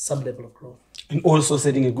experiencing some level of growth. And also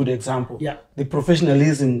setting a good example. The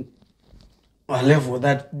professionalism level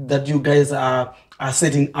that you guys are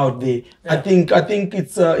setting out there. I think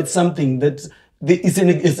it's something that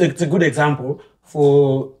it's a good example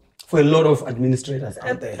for a lot of administrators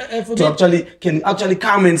out there to actually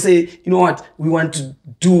come and say, you know what, we want to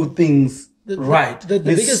do things right. The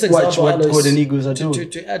biggest example, what Golden Eagles are doing.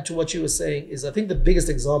 To add to what you were saying is, I think the biggest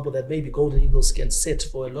example that maybe Golden Eagles can set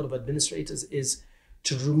for a lot of administrators is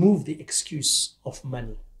to remove the excuse of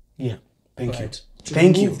money. Thank you. To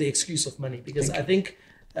remove the excuse of money, because I think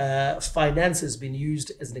finance has been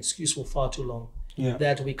used as an excuse for far too long.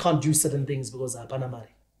 That we can't do certain things because hapana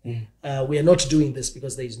mari. We are not doing this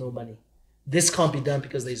because there is no money. This can't be done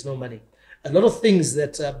because there is no money. A lot of things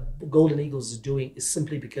that Golden Eagles is doing is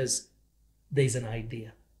simply because there's an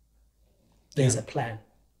idea, there's a plan,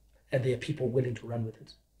 and there are people willing to run with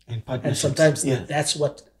it. And sometimes that's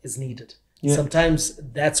what is needed. Sometimes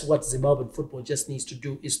that's what Zimbabwean football just needs to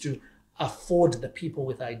do, is to afford the people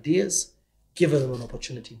with ideas, give them an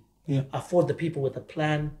opportunity. Afford the people with a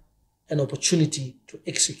plan, an opportunity to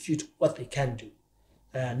execute what they can do.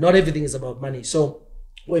 Not everything is about money. So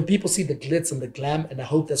when people see the glitz and the glam, and I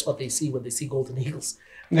hope that's what they see when they see Golden Eagles.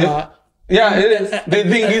 They think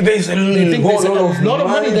there's a lot of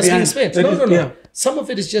money that's being spent. No. Some of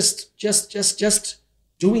it is just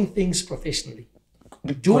doing things professionally,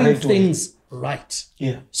 doing things right.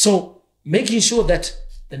 So making sure that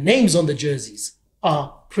the names on the jerseys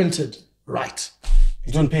are printed right.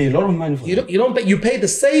 You don't pay a lot of money for it. You don't pay. You pay the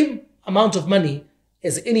same amount of money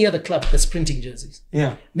as any other club that's printing jerseys.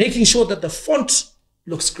 Making sure that the font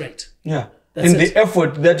looks great. And the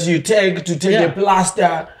effort that you take to take a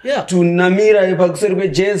plaster to namira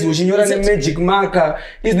ipakuserwe jersey uchinyora magic marker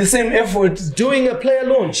is the same effort. Doing a player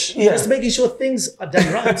launch, just making sure things are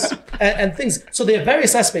done right and things. So there are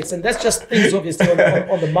various aspects, and that's just things obviously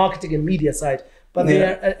on the marketing and media side. But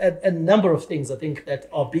there are a number of things I think that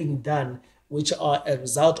are being done which are a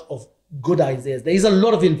result of good ideas. There is a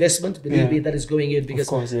lot of investment, believe me, that is going in,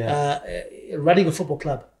 because running a football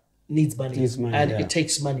club needs money, and it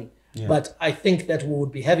takes money. But I think that we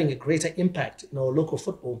would be having a greater impact in our local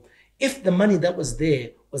football if the money that was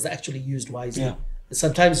there was actually used wisely.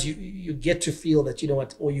 sometimes you get to feel that, you know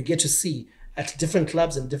what, or you get to see at different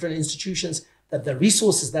clubs and different institutions that the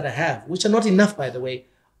resources that I have, which are not enough, by the way,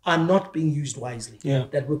 are not being used wisely. Yeah.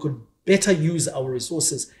 That we could better use our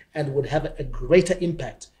resources and would have a greater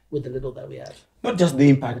impact with the little that we have. Not just the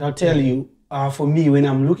impact. I'll tell you, for me, when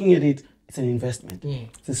I'm looking at it, it's an investment.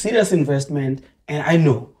 It's a serious investment, and I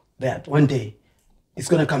know that one day it's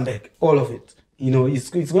going to come back, all of it. You know, it's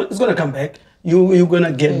going to come back. You're going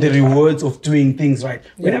to get the rewards of doing things right.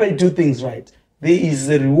 Whenever you do things right, there is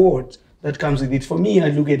a reward that comes with it. For me, I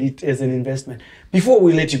look at it as an investment. Before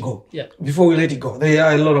we let you go, there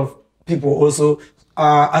are a lot of people also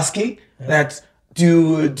asking that,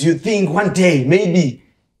 do you think one day maybe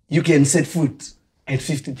you can set foot at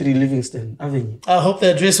 53 Livingston Avenue? I hope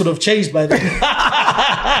the address would have changed by then.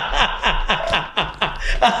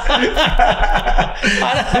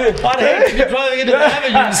 I'd hate to be driving into the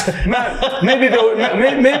avenues. maybe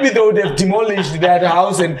they would have demolished that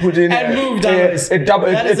house and put in and moved a triple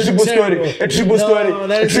story. That is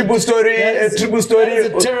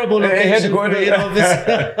a terrible location.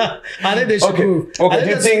 I think they should move. Okay, do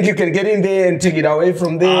you think you can get in there and take it away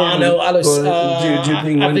from there? No, Alice. Do you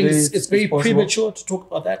think I think it's very premature to talk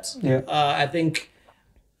about that. Yeah. I think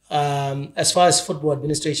as far as football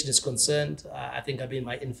administration is concerned, I think I'm in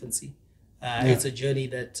my infancy. It's a journey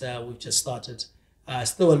that we've just started.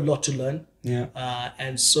 Still a lot to learn. Yeah.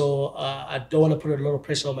 And so I don't want to put a lot of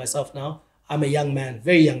pressure on myself now. I'm a young man,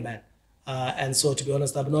 very young man. And so, to be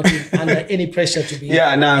honest, I'm not under any pressure to be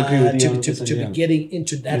I agree with you. to be getting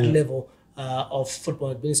into that level of football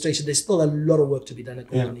administration. There's still a lot of work to be done at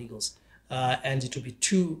Golden Eagles. And it will be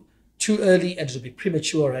too early and it will be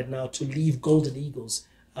premature right now to leave Golden Eagles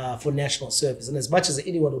for national service. And as much as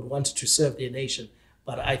anyone would want to serve their nation,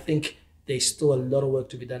 but I think there's still a lot of work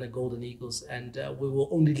to be done at Golden Eagles, and we will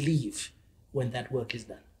only leave when that work is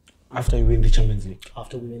done. After you win the Champions League.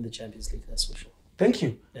 After we win the Champions League, that's for sure. Thank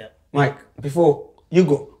you. Yeah. Mike, before you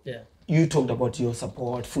go, Yeah. you talked about your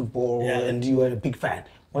support, football, and you are a big fan.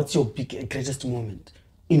 What's your greatest moment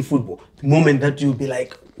in football? The moment that you'll be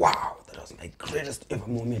like, wow, that was my greatest ever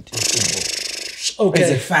moment in football. Okay.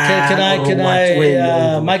 As a fan, can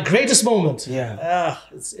I my greatest moment? Yeah.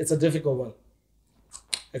 It's a difficult one.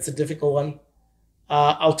 It's a difficult one.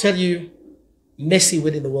 I'll tell you, Messi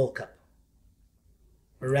winning the World Cup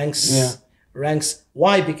ranks.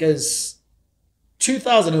 Why? Because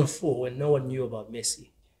 2004, when no one knew about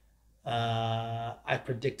Messi, I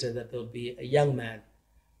predicted that there would be a young man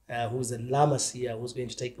who's in La Masia who's going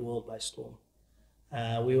to take the world by storm.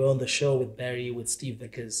 We were on the show with Barry, with Steve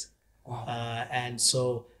Vickers. Wow. And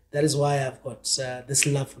so that is why I've got this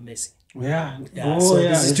love for Messi.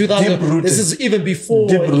 This is 2000. This is even before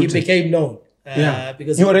he became known.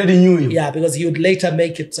 Because you already knew him. Yeah, because he would later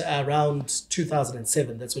make it around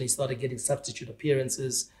 2007. That's when he started getting substitute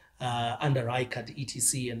appearances under Rijkaard,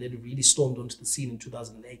 etc., and then really stormed onto the scene in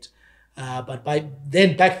 2008. But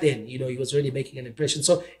back then, he was really making an impression.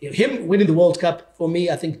 So him winning the World Cup, for me,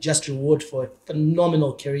 I think just reward for a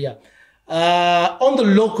phenomenal career. On the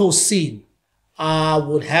local scene, I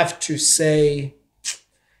would have to say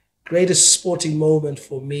greatest sporting moment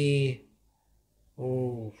for me.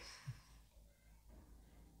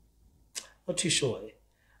 Not too sure.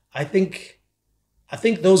 I think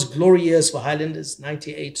those glory years for Highlanders,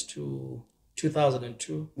 98 to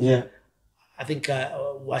 2002. Yeah. I think I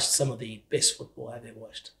watched some of the best football I've ever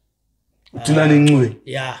watched. Tulani Ngwe.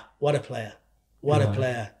 Yeah, what a player. What a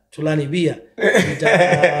player. Tulani Bia.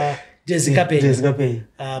 Desi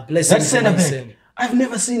blessing. That centre back. I've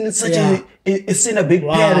never seen such a centre back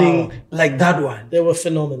pairing like that one. They were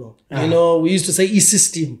phenomenal. We used to say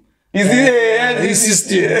E-system.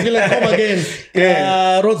 E-system. Come again.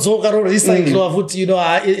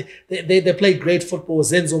 They played great football.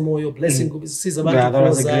 Zenzo Moyo, Blessing that was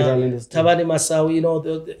a great Highlanders team. Tabani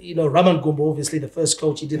Masau, Raman Gumbo, obviously the first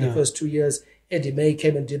coach. He did the first 2 years. Eddie May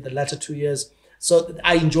came and did the latter 2 years. So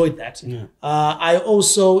I enjoyed that. I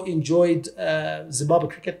also enjoyed Zimbabwe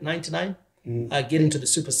Cricket, 99, getting to the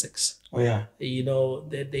Super 6. Oh, yeah.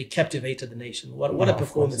 They captivated the nation. What a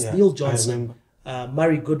performance. Neil Johnson,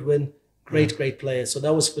 Murray Goodwin, great player. So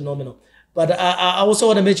that was phenomenal. But I also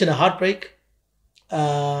want to mention a heartbreak.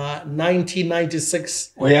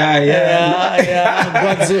 1996. Oh, yeah.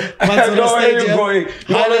 Stadium.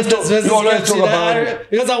 You always talk about it.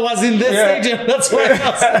 Because I was in this stadium. That's why I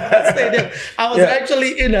was in that stadium. I was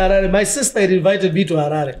actually in Harare. My sister had invited me to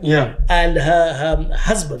Harare. Yeah. And her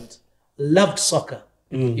husband loved soccer.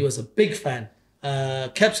 He was a big fan.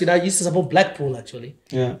 Caps, I used to support Blackpool actually.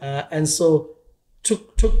 Yeah. And so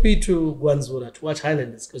took me to Gwanzura to watch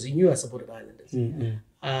Highlanders because he knew I supported Highlanders.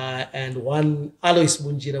 And one Alois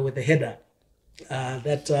Munjira with a header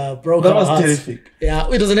that broke That our was hearts. terrific. Yeah,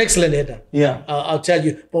 it was an excellent header. Yeah. I'll tell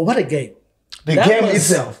you. But what a game. The That game was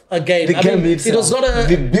itself. A game. The game itself. It was not a...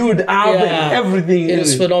 The build up and everything. It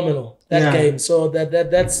was phenomenal, that game. So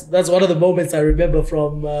that's one of the moments I remember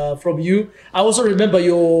from you. I also remember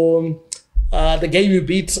your... the game you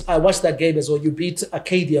beat, I watched that game as well. You beat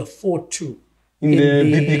Arcadia 4-2. In the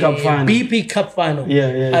BP Cup final. BP Cup final.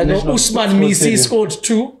 Yeah. I know Usman Misi scored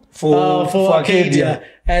 2 for Arcadia.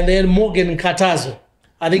 And then Morgan Katazo,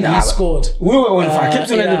 I think he scored. We were on fire. Cape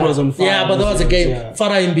United was on fire. Yeah, but there was a game. Yeah.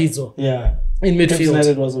 Farah Imbizo. Yeah. In midfield. Cape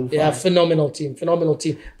United was on fire. Yeah, phenomenal team.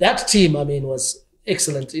 That team, I mean, was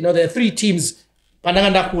excellent. You know, there are 3 teams,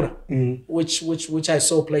 Panangandakura, which I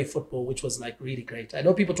saw play football, which was like really great. I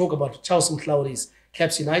know people talk about Charles Cloudy's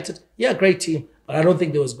Caps United. Yeah, great team, but I don't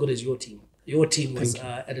think they were as good as your team. Your team was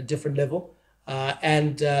at a different level.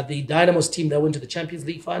 And the Dynamo's team that went to the Champions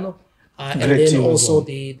League final. And then also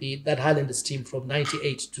that Highlanders team from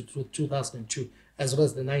 98 to 2002, as well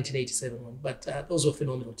as the 1987 one. But those were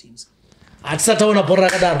phenomenal teams. I'm hoping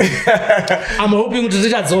to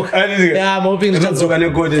yeah, I'm hoping to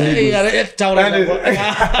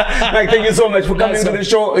Like, thank you so much for coming to the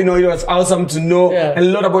show. You know, it was awesome to know a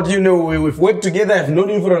lot about you. Know, we've worked together. I've known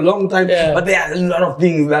you for a long time, but there are a lot of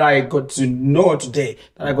things that I got to know today,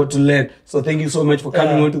 that I got to learn. So thank you so much for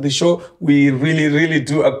coming onto the show. We really, really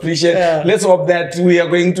do appreciate. Let's hope that we are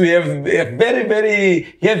going to have a very,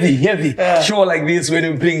 very heavy show like this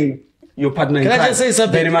when we bring your partner in crime. Can I just say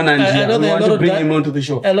something? I know we want to bring him onto the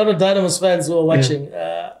show. A lot of Dynamos fans who are watching.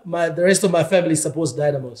 The rest of my family supports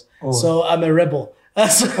Dynamos, so I'm a rebel.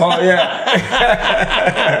 Oh yeah.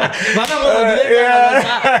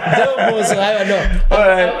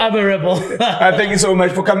 I'm a rebel. Thank you so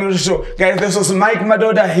much for coming to the show, guys. This was Mike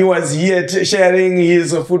Madoda. He was here sharing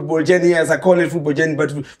his football journey, as I call it, football journey,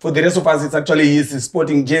 but for the rest of us, it's actually his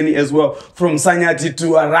sporting journey as well. From Sanyati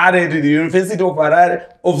to Harare, to the University of Harare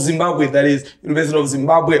of Zimbabwe, that is University of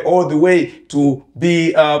Zimbabwe, all the way to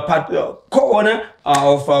be co-owner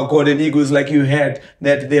of Golden Eagles, like you heard,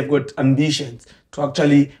 that they've got ambitions to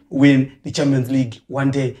actually win the Champions League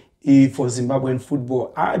one day for Zimbabwean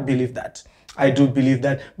football. I believe that. I do believe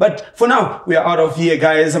that. But for now, we are out of here,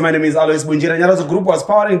 guys. My name is Alois Bunjira. Nyarazo Group was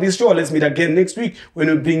powering this show. Let's meet again next week when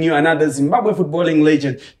we bring you another Zimbabwe footballing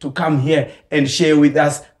legend to come here and share with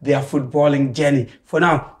us their footballing journey. For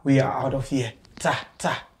now, we are out of here.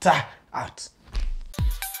 Out.